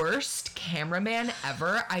 The worst cameraman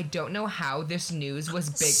ever. I don't know how this news was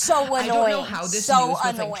big. So annoying. I don't know how this news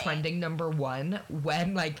was like trending number one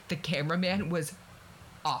when like the cameraman was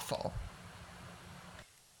awful.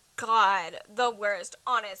 God, the worst,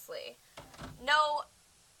 honestly. No,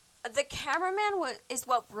 the cameraman is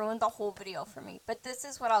what ruined the whole video for me. But this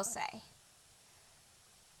is what I'll say.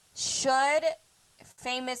 Should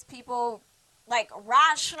famous people, like,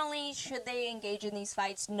 rationally, should they engage in these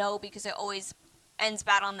fights? No, because it always ends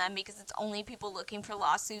bad on them because it's only people looking for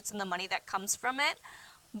lawsuits and the money that comes from it.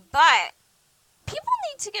 But people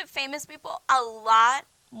need to give famous people a lot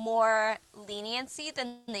more leniency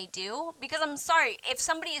than they do, because I'm sorry, if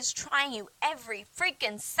somebody is trying you every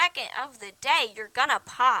freaking second of the day, you're gonna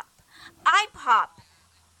pop. I pop,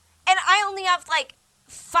 and I only have like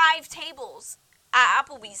 5 tables at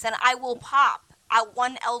Applebee's, and I will pop at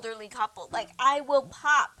one elderly couple. Like, I will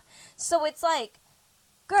pop. So it's like,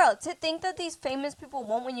 girl, to think that these famous people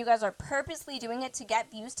won't when you guys are purposely doing it to get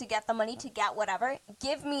views, to get the money, to get whatever,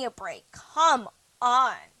 give me a break. Come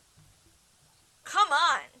on.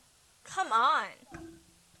 Come on.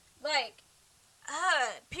 Like,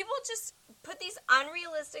 people just put these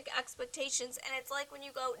unrealistic expectations, and it's like when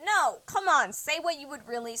you go, no, come on, say what you would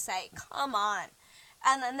really say. Come on.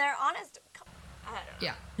 And then they're honest. I don't know.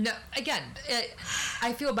 Yeah. No, again,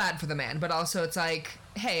 I feel bad for the man, but also it's like,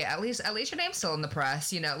 hey, at least your name's still in the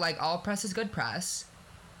press, you know, like all press is good press.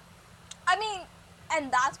 I mean, and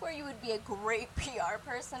that's where you would be a great PR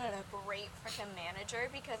person and a great freaking manager,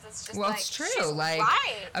 because it's just it's true. Like,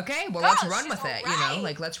 right. Okay, well, Girl, let's run with it, right. you know,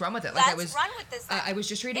 like, let's run with it. Like, let's run with this thing. I was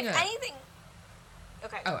just reading anything.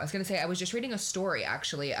 Okay. Oh, I was going to say, I was just reading a story,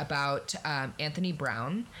 actually, about Anthony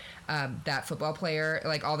Brown, that football player,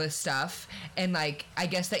 like, all this stuff. And, like, I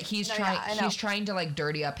guess that he's trying to, like,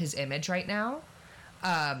 dirty up his image right now.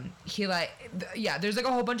 There's, like,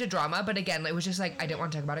 a whole bunch of drama. But, again, it was just, like, I didn't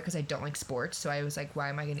want to talk about it because I don't like sports. So I was like, why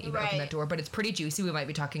am I going to even open that door? But it's pretty juicy. We might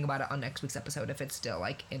be talking about it on next week's episode if it's still,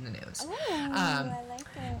 like, in the news. Ooh, I like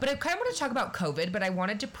it. But I kind of want to talk about COVID, but I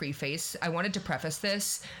wanted to preface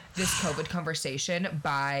this COVID conversation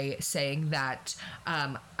by saying that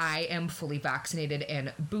I am fully vaccinated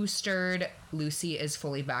and boosted. Lucy is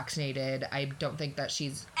fully vaccinated. I don't think that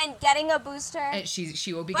she's... And getting a booster. And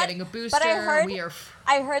she will be getting a booster. But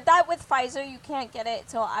I heard that with Pfizer, you can't get it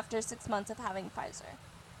till after 6 months of having Pfizer.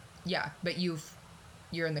 Yeah, but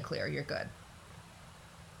you're in the clear. You're good.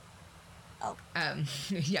 Oh.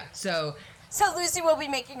 Yeah, so Lucy will be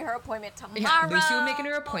making her appointment tomorrow. Yeah, Lucy will be making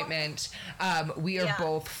her appointment. We are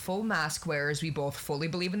both full mask wearers. We both fully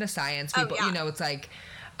believe in the science. You know, it's like...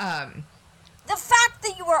 the fact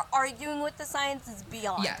that you are arguing with the science is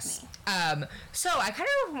beyond me. So I kind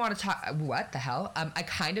of want to talk... What the hell? I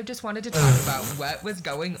kind of just wanted to talk about what was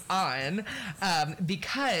going on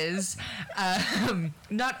because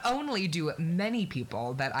not only do many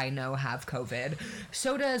people that I know have COVID,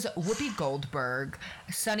 so does Whoopi Goldberg,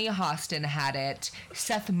 Sunny Hostin had it,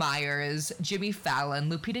 Seth Meyers, Jimmy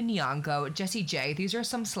Fallon, Lupita Nyong'o, Jessie J. These are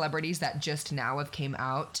some celebrities that just now have came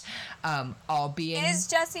out, all being... Is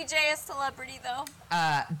Jessie J a celebrity, though?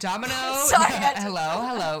 Domino... Sorry,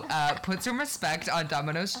 hello. Put some respect on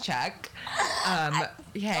Domino's check.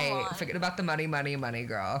 Hey, forget about the money,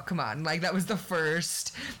 girl. Come on. Like, that was one of the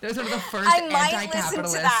first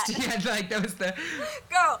anti-capitalist. Yeah, like, that was the...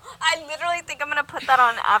 Girl, I literally think I'm gonna put that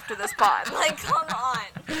on after this pod. Like, come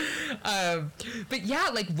on. But yeah,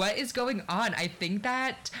 like, what is going on? I think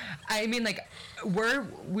that, I mean, like, we're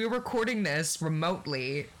recording this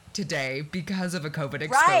remotely today because of a COVID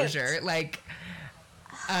exposure. Right. Like,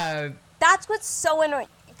 that's what's so annoying.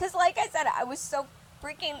 Because, like I said, I was so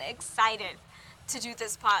freaking excited to do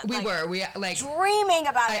this pod. We were dreaming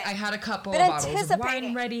about it. I had a couple of bottles of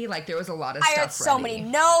wine ready. Like, there was a lot of stuff ready. I had so many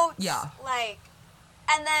notes. Yeah. Like,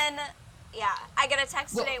 and then, I get a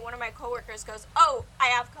text today. One of my coworkers goes, "Oh, I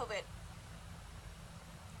have COVID."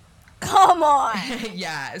 Come on.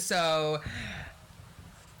 Yeah. So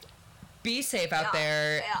be safe out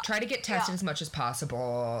there. Yeah. Try to get tested as much as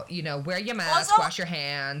possible. You know, wear your mask, wash your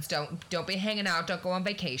hands. Don't be hanging out. Don't go on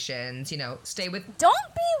vacations. You know, Don't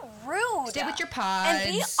be rude. Stay with your pods.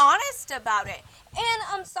 And be honest about it. And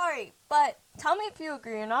I'm sorry, but tell me if you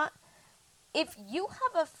agree or not. if you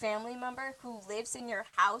have a family member who lives in your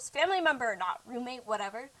house, family member or not, roommate,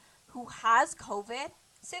 whatever, who has COVID,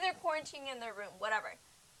 say they're quarantining in their room, whatever,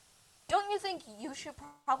 don't you think you should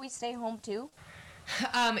probably stay home too?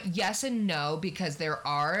 Yes and no, because there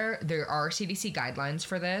are CDC guidelines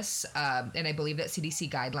for this, and I believe that CDC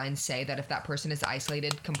guidelines say that if that person is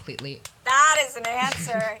isolated completely, that is an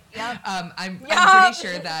answer. Yep. I'm pretty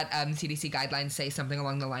sure that CDC guidelines say something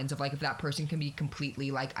along the lines of like if that person can be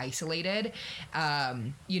completely like isolated,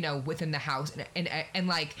 within the house, and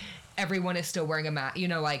like everyone is still wearing a mask,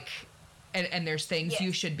 like, and there's things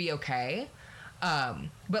you should be okay.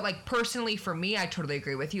 But like personally for me, I totally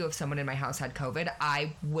agree with you. If someone in my house had COVID,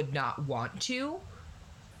 I would not want to.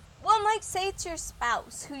 Well, like say it's your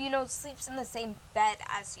spouse who, sleeps in the same bed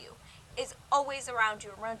as you, is always around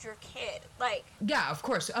you, around your kid. Like, yeah, of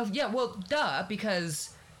course. Well, duh,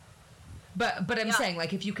 because but I'm saying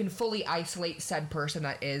like if you can fully isolate said person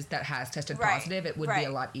that has tested positive, it would be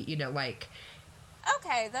a lot, like.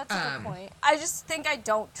 Okay, that's a good point. I just think I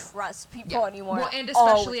don't trust people anymore. Well, and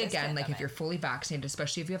especially again, like if you're fully vaccinated,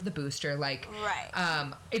 especially if you have the booster, like,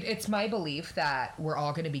 it's my belief that we're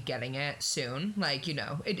all going to be getting it soon. Like,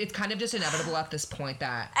 it's kind of just inevitable at this point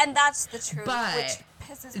that. And that's the truth, but which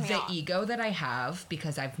pisses me off. The ego that I have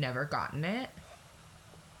because I've never gotten it,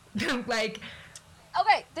 like.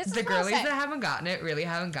 Okay, this is the girlies that haven't gotten it really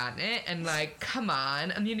haven't gotten it, and like, come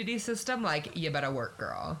on, immunity system, like, you better work,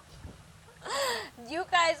 girl. You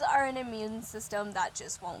guys are an immune system that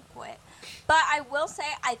just won't quit. But I will say,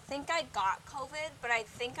 I think I got COVID, but I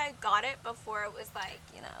think I got it before it was like,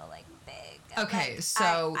 like big. Okay, like,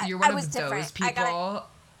 so you're one of those people.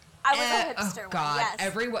 I was a hipster. Oh God, yes.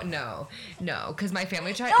 everyone, no, because my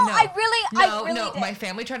family tried. No, I really did. My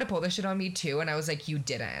family tried to pull this shit on me too, and I was like, you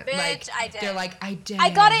didn't. Bitch, like, I did. They're like, I did. I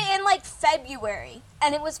got it in like February,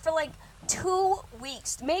 and it was for like 2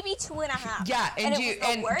 weeks, maybe 2.5. Yeah, and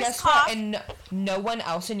guess cough. what? And no one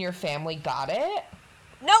else in your family got it.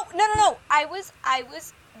 No. I was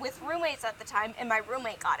with roommates at the time, and my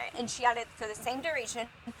roommate got it, and she had it for the same duration.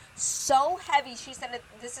 So heavy, she said,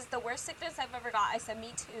 "This is the worst sickness I've ever got." I said,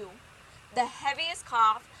 "Me too." The heaviest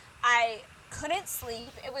cough. I couldn't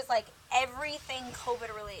sleep. It was like everything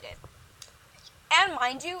COVID related. And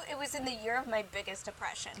mind you, it was in the year of my biggest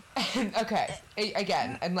depression. Okay,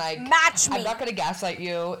 again, and like, match me. I'm not gonna gaslight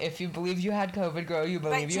you. If you believe you had COVID, girl, you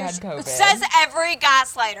believe you had COVID. It says every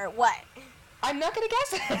gaslighter. What? I'm not gonna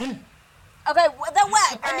gaslight. Okay, then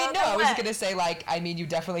what? I mean, no, I was gonna say, like, I mean, you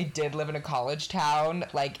definitely did live in a college town,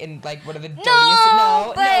 like, in, like, one of the dirtiest...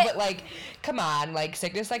 No, but, like, come on, like,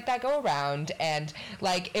 sickness like that go around, and,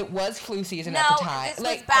 like, it was flu season at the time. This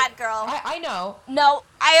like, was bad, girl. I know. No,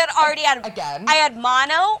 I had already had... Again? I had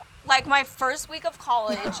mono, like, my first week of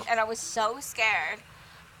college, and I was so scared.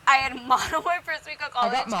 I had mono my first week of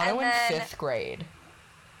college, I got mono in 5th grade.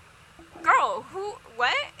 Girl,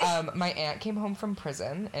 what? My aunt came home from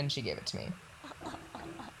prison, and she gave it to me.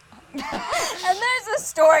 And there's a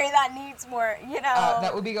story that needs more,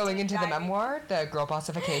 that will be going into the memoir, The Girl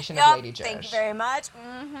Bossification of Lady Jush. Thank you very much.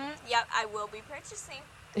 Yep, I will be purchasing.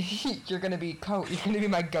 You're gonna be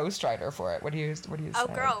my ghostwriter for it. What do you say? Oh,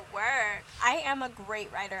 girl, word. I am a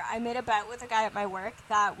great writer. I made a bet with a guy at my work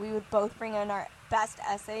that we would both bring in our best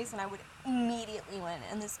essays, and I would immediately win.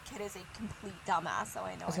 And this kid is a complete dumbass, so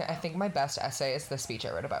I know. Okay, I think my best essay is the speech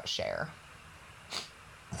I wrote about Cher.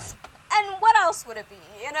 And what else would it be,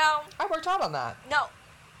 I worked hard on that. No.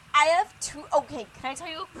 I have 2... Okay, can I tell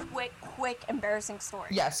you a quick embarrassing story?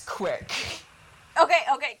 Yes, quick.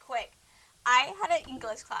 Okay, quick. I had an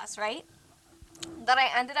English class, right? That I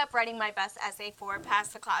ended up writing my best essay for,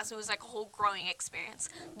 past the class. It was like a whole growing experience.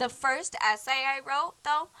 The first essay I wrote,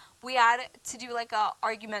 though, we had to do like a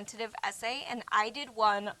argumentative essay, and I did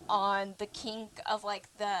one on the kink of like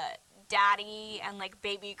the daddy and like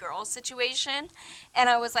baby girl situation. And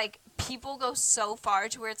I was like, people go so far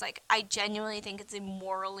to where it's like, I genuinely think it's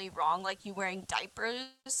immorally wrong, like you wearing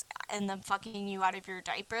diapers and then fucking you out of your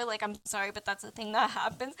diaper. Like, I'm sorry, but that's a thing that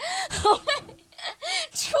happens.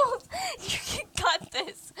 Jules, you can cut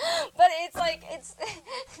this. But it's like, it's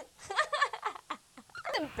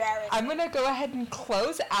embarrassing. I'm gonna go ahead and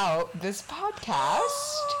close out this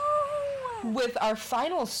podcast with our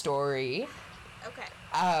final story. Okay.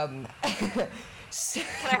 Can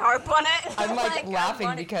I harp on it? I'm like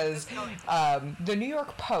laughing because the New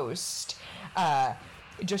York Post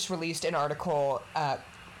just released an article,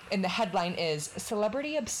 and the headline is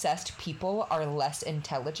 "Celebrity Obsessed People Are Less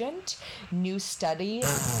Intelligent. New Study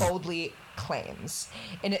Boldly Claims."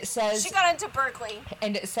 And it says... She got into Berkeley.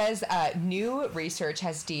 And it says new research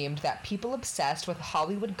has deemed that people obsessed with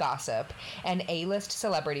Hollywood gossip and A-list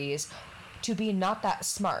celebrities to be not that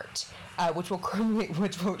smart, which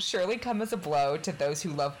will surely come as a blow to those who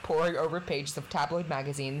love poring over pages of tabloid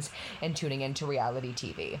magazines and tuning into reality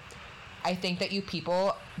TV. I think that you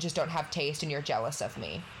people just don't have taste and you're jealous of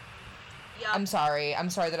me. Yep. I'm sorry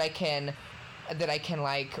that I can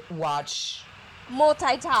like watch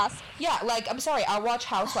multitask. Yeah, like I'm sorry, I'll watch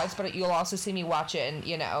Housewives, but you'll also see me watching,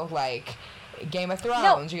 like Game of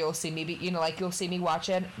Thrones, or you'll see me you'll see me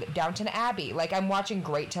watching Downton Abbey. Like I'm watching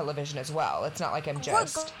great television as well. It's not like I'm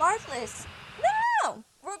just regardless. No.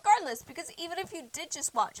 Regardless, because even if you did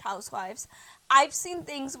just watch Housewives, I've seen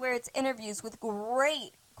things where it's interviews with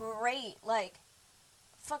great, like,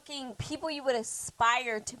 fucking people you would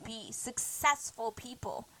aspire to be, successful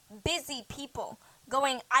people, busy people,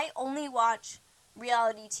 going, I only watch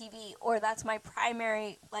reality TV, or that's my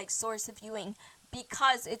primary, like, source of viewing,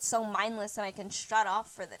 because it's so mindless and I can shut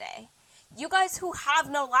off for the day. You guys who have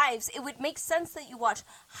no lives, it would make sense that you watch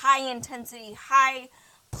high-intensity,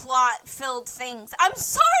 high-plot-filled things. I'm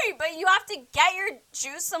sorry, but you have to get your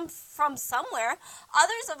juice from somewhere.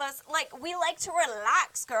 Others of us, like, we like to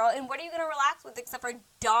relax, girl, and what are you going to relax with except for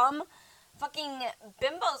dumb fucking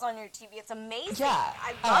bimbos on your TV? It's amazing. Yeah.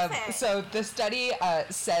 I love it. So the study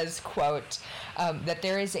says, quote, that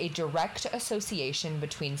there is a direct association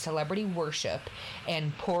between celebrity worship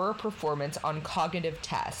and poorer performance on cognitive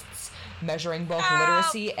tests, measuring both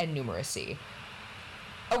literacy and numeracy.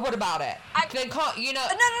 What about it? Then call No.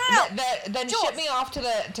 Then ship me off to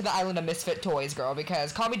the island of misfit toys, girl.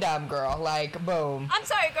 Because call me dumb, girl. Like boom. I'm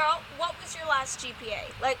sorry, girl. What was your last GPA?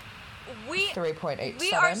 Like 3.87.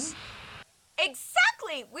 We are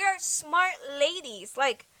exactly. We are smart ladies.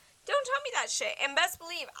 Like, don't tell me that shit. And best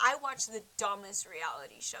believe, I watch the dumbest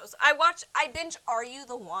reality shows. I binge Are You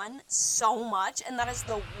the One so much, and that is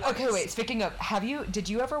the worst. Okay, wait. Speaking of, did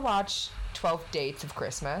you ever watch 12 Dates of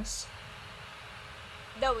Christmas?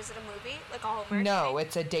 No, is it a movie? Like a Hallmark No, thing?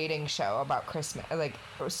 it's a dating show about Christmas, like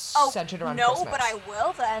centered around no, Christmas. But I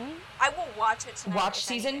will then. I will watch it tonight. Watch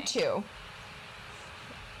season 2.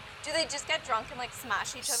 Do they just get drunk and like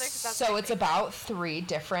smash each other? So it's about 3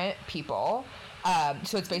 different people.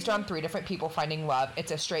 So it's based around 3 different people finding love.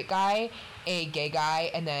 It's a straight guy, a gay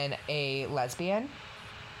guy, and then a lesbian.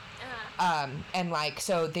 And like,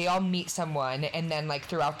 so they all meet someone, and then like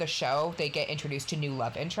throughout the show, they get introduced to new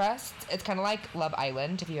love interests. It's kind of like Love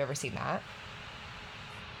Island, if you've ever seen that.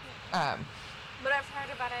 But I've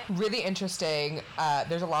heard about it. Really interesting.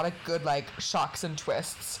 There's a lot of good like shocks and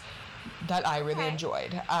twists that I really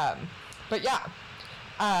enjoyed. But yeah.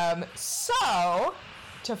 So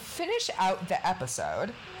to finish out the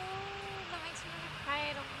episode,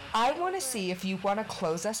 I want to see if you want to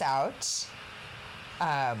close us out.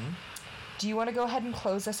 Do you want to go ahead and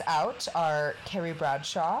close us out, our Carrie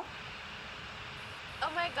Bradshaw?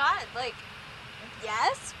 Oh my god, like,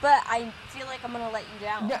 yes, but I feel like I'm gonna let you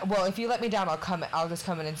down. Yeah, well, if you let me down, I'll just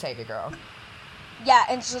come in and save you, girl. Yeah,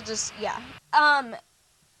 and she'll just, yeah.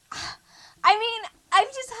 I mean, I've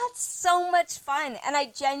just had so much fun, and I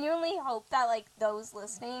genuinely hope that, like, those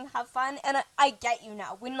listening have fun, and I get you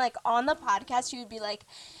now. When, like, on the podcast, you would be like,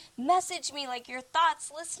 message me, like, your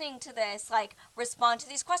thoughts listening to this, like, respond to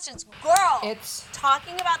these questions. Girl, It's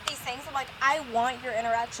talking about these things, I'm like, I want your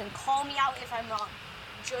interaction. Call me out if I'm wrong.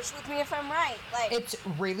 Jush with me if I'm right. Like, it's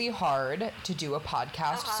really hard to do a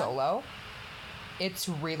podcast solo. It's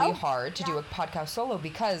really hard to do a podcast solo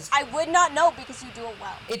because I would not know because you do it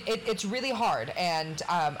well. It's really hard, and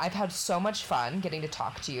I've had so much fun getting to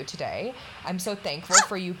talk to you today. I'm so thankful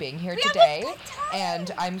for you being here today,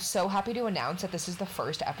 and I'm so happy to announce that this is the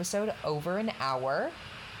first episode over an hour.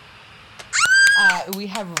 We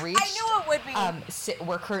have reached... I knew it would be.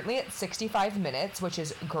 We're currently at 65 minutes, which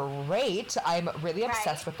is great. I'm really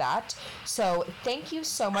obsessed with that. So thank you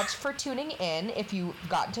so much for tuning in. If you've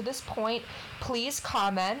gotten to this point, please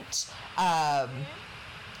comment.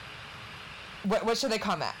 What should they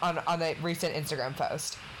comment on the recent Instagram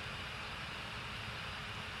post?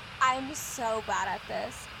 I'm so bad at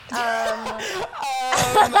this.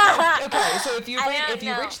 Okay, so if you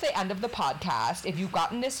reach the end of the podcast, if you've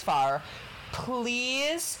gotten this far,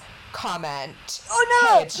 please comment. Oh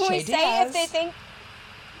no! Hey, it's Can we J. say Diaz. if they think?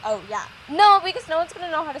 Oh yeah. No, because no one's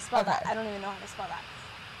gonna know how to spell Okay. that. I don't even know how to spell that.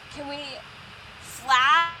 Can we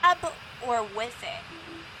flab or with it,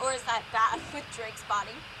 or is that bad with Drake's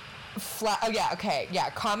body? Oh yeah, okay, yeah.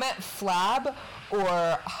 Comment flab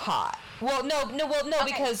or hot. Well, no, Okay.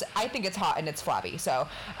 because I think it's hot and it's flabby. So,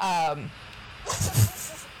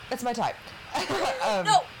 that's my type.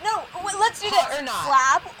 No. Wait, let's do this. Hot or not?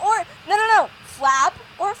 Flab or no. Flab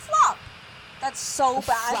or flop. That's so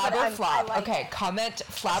bad. Flab but or I flop. like Okay, it. comment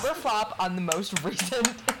flab or flop on the most recent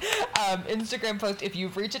Instagram post if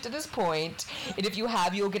you've reached it to this point. And if you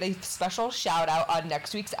have, you'll get a special shout out on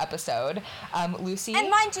next week's episode. Lucy? And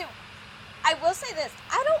mind you, I will say this.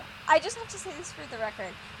 I just have to say this for the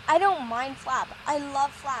record. I don't mind Flab. I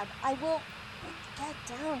love Flab. I will get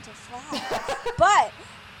down to Flab. But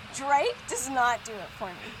Drake does not do it for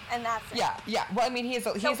me, and that's it. Yeah. Well, I mean, he's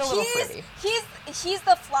a little flirty. He's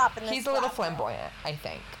the flop in this. He's a little flamboyant, I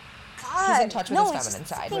think. God, he's in touch with his feminine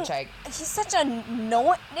side, He's such a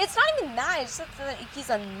no. It's not even that. It's just that he's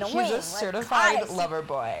annoying. He's a certified lover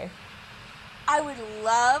boy. I would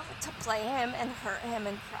love to play him and hurt him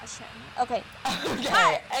and crush him. Okay.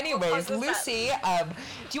 Okay. Anyways, Lucy,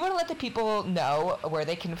 do you want to let the people know where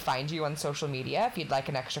they can find you on social media if you'd like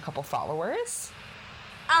an extra couple followers?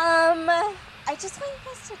 I just want you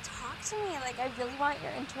guys to talk to me. Like, I really want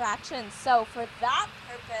your interaction. So, for that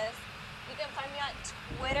purpose, you can find me on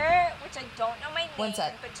Twitter, which I don't know my name,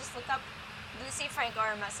 but just look up Lucy Franco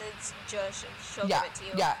or message Jush and she'll give it to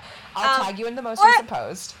you. Yeah, I'll tag you in the most recent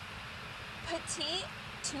post. Petite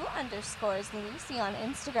 2_ Lucy on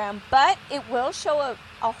Instagram, but it will show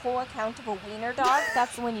a whole account of a wiener dog.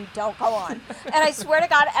 That's when you don't go on. And I swear to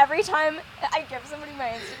God, every time I give somebody my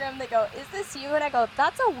Instagram, they go, "Is this you?" And I go,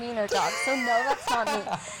 "That's a wiener dog." So no, that's not me.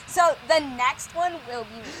 So the next one will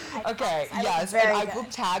be me. Okay, yes, and I will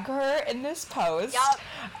tag her in this post.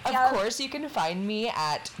 Of course, you can find me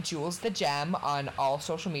at Jules the Gem on all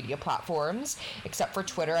social media platforms, except for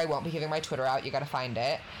Twitter. I won't be giving my Twitter out. You got to find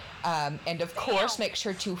it. And of course, make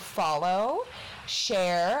sure to follow,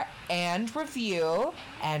 share, and review,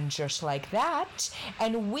 and just like that.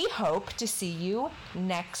 And we hope to see you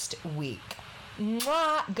next week.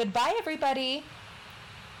 Mwah! Goodbye, everybody.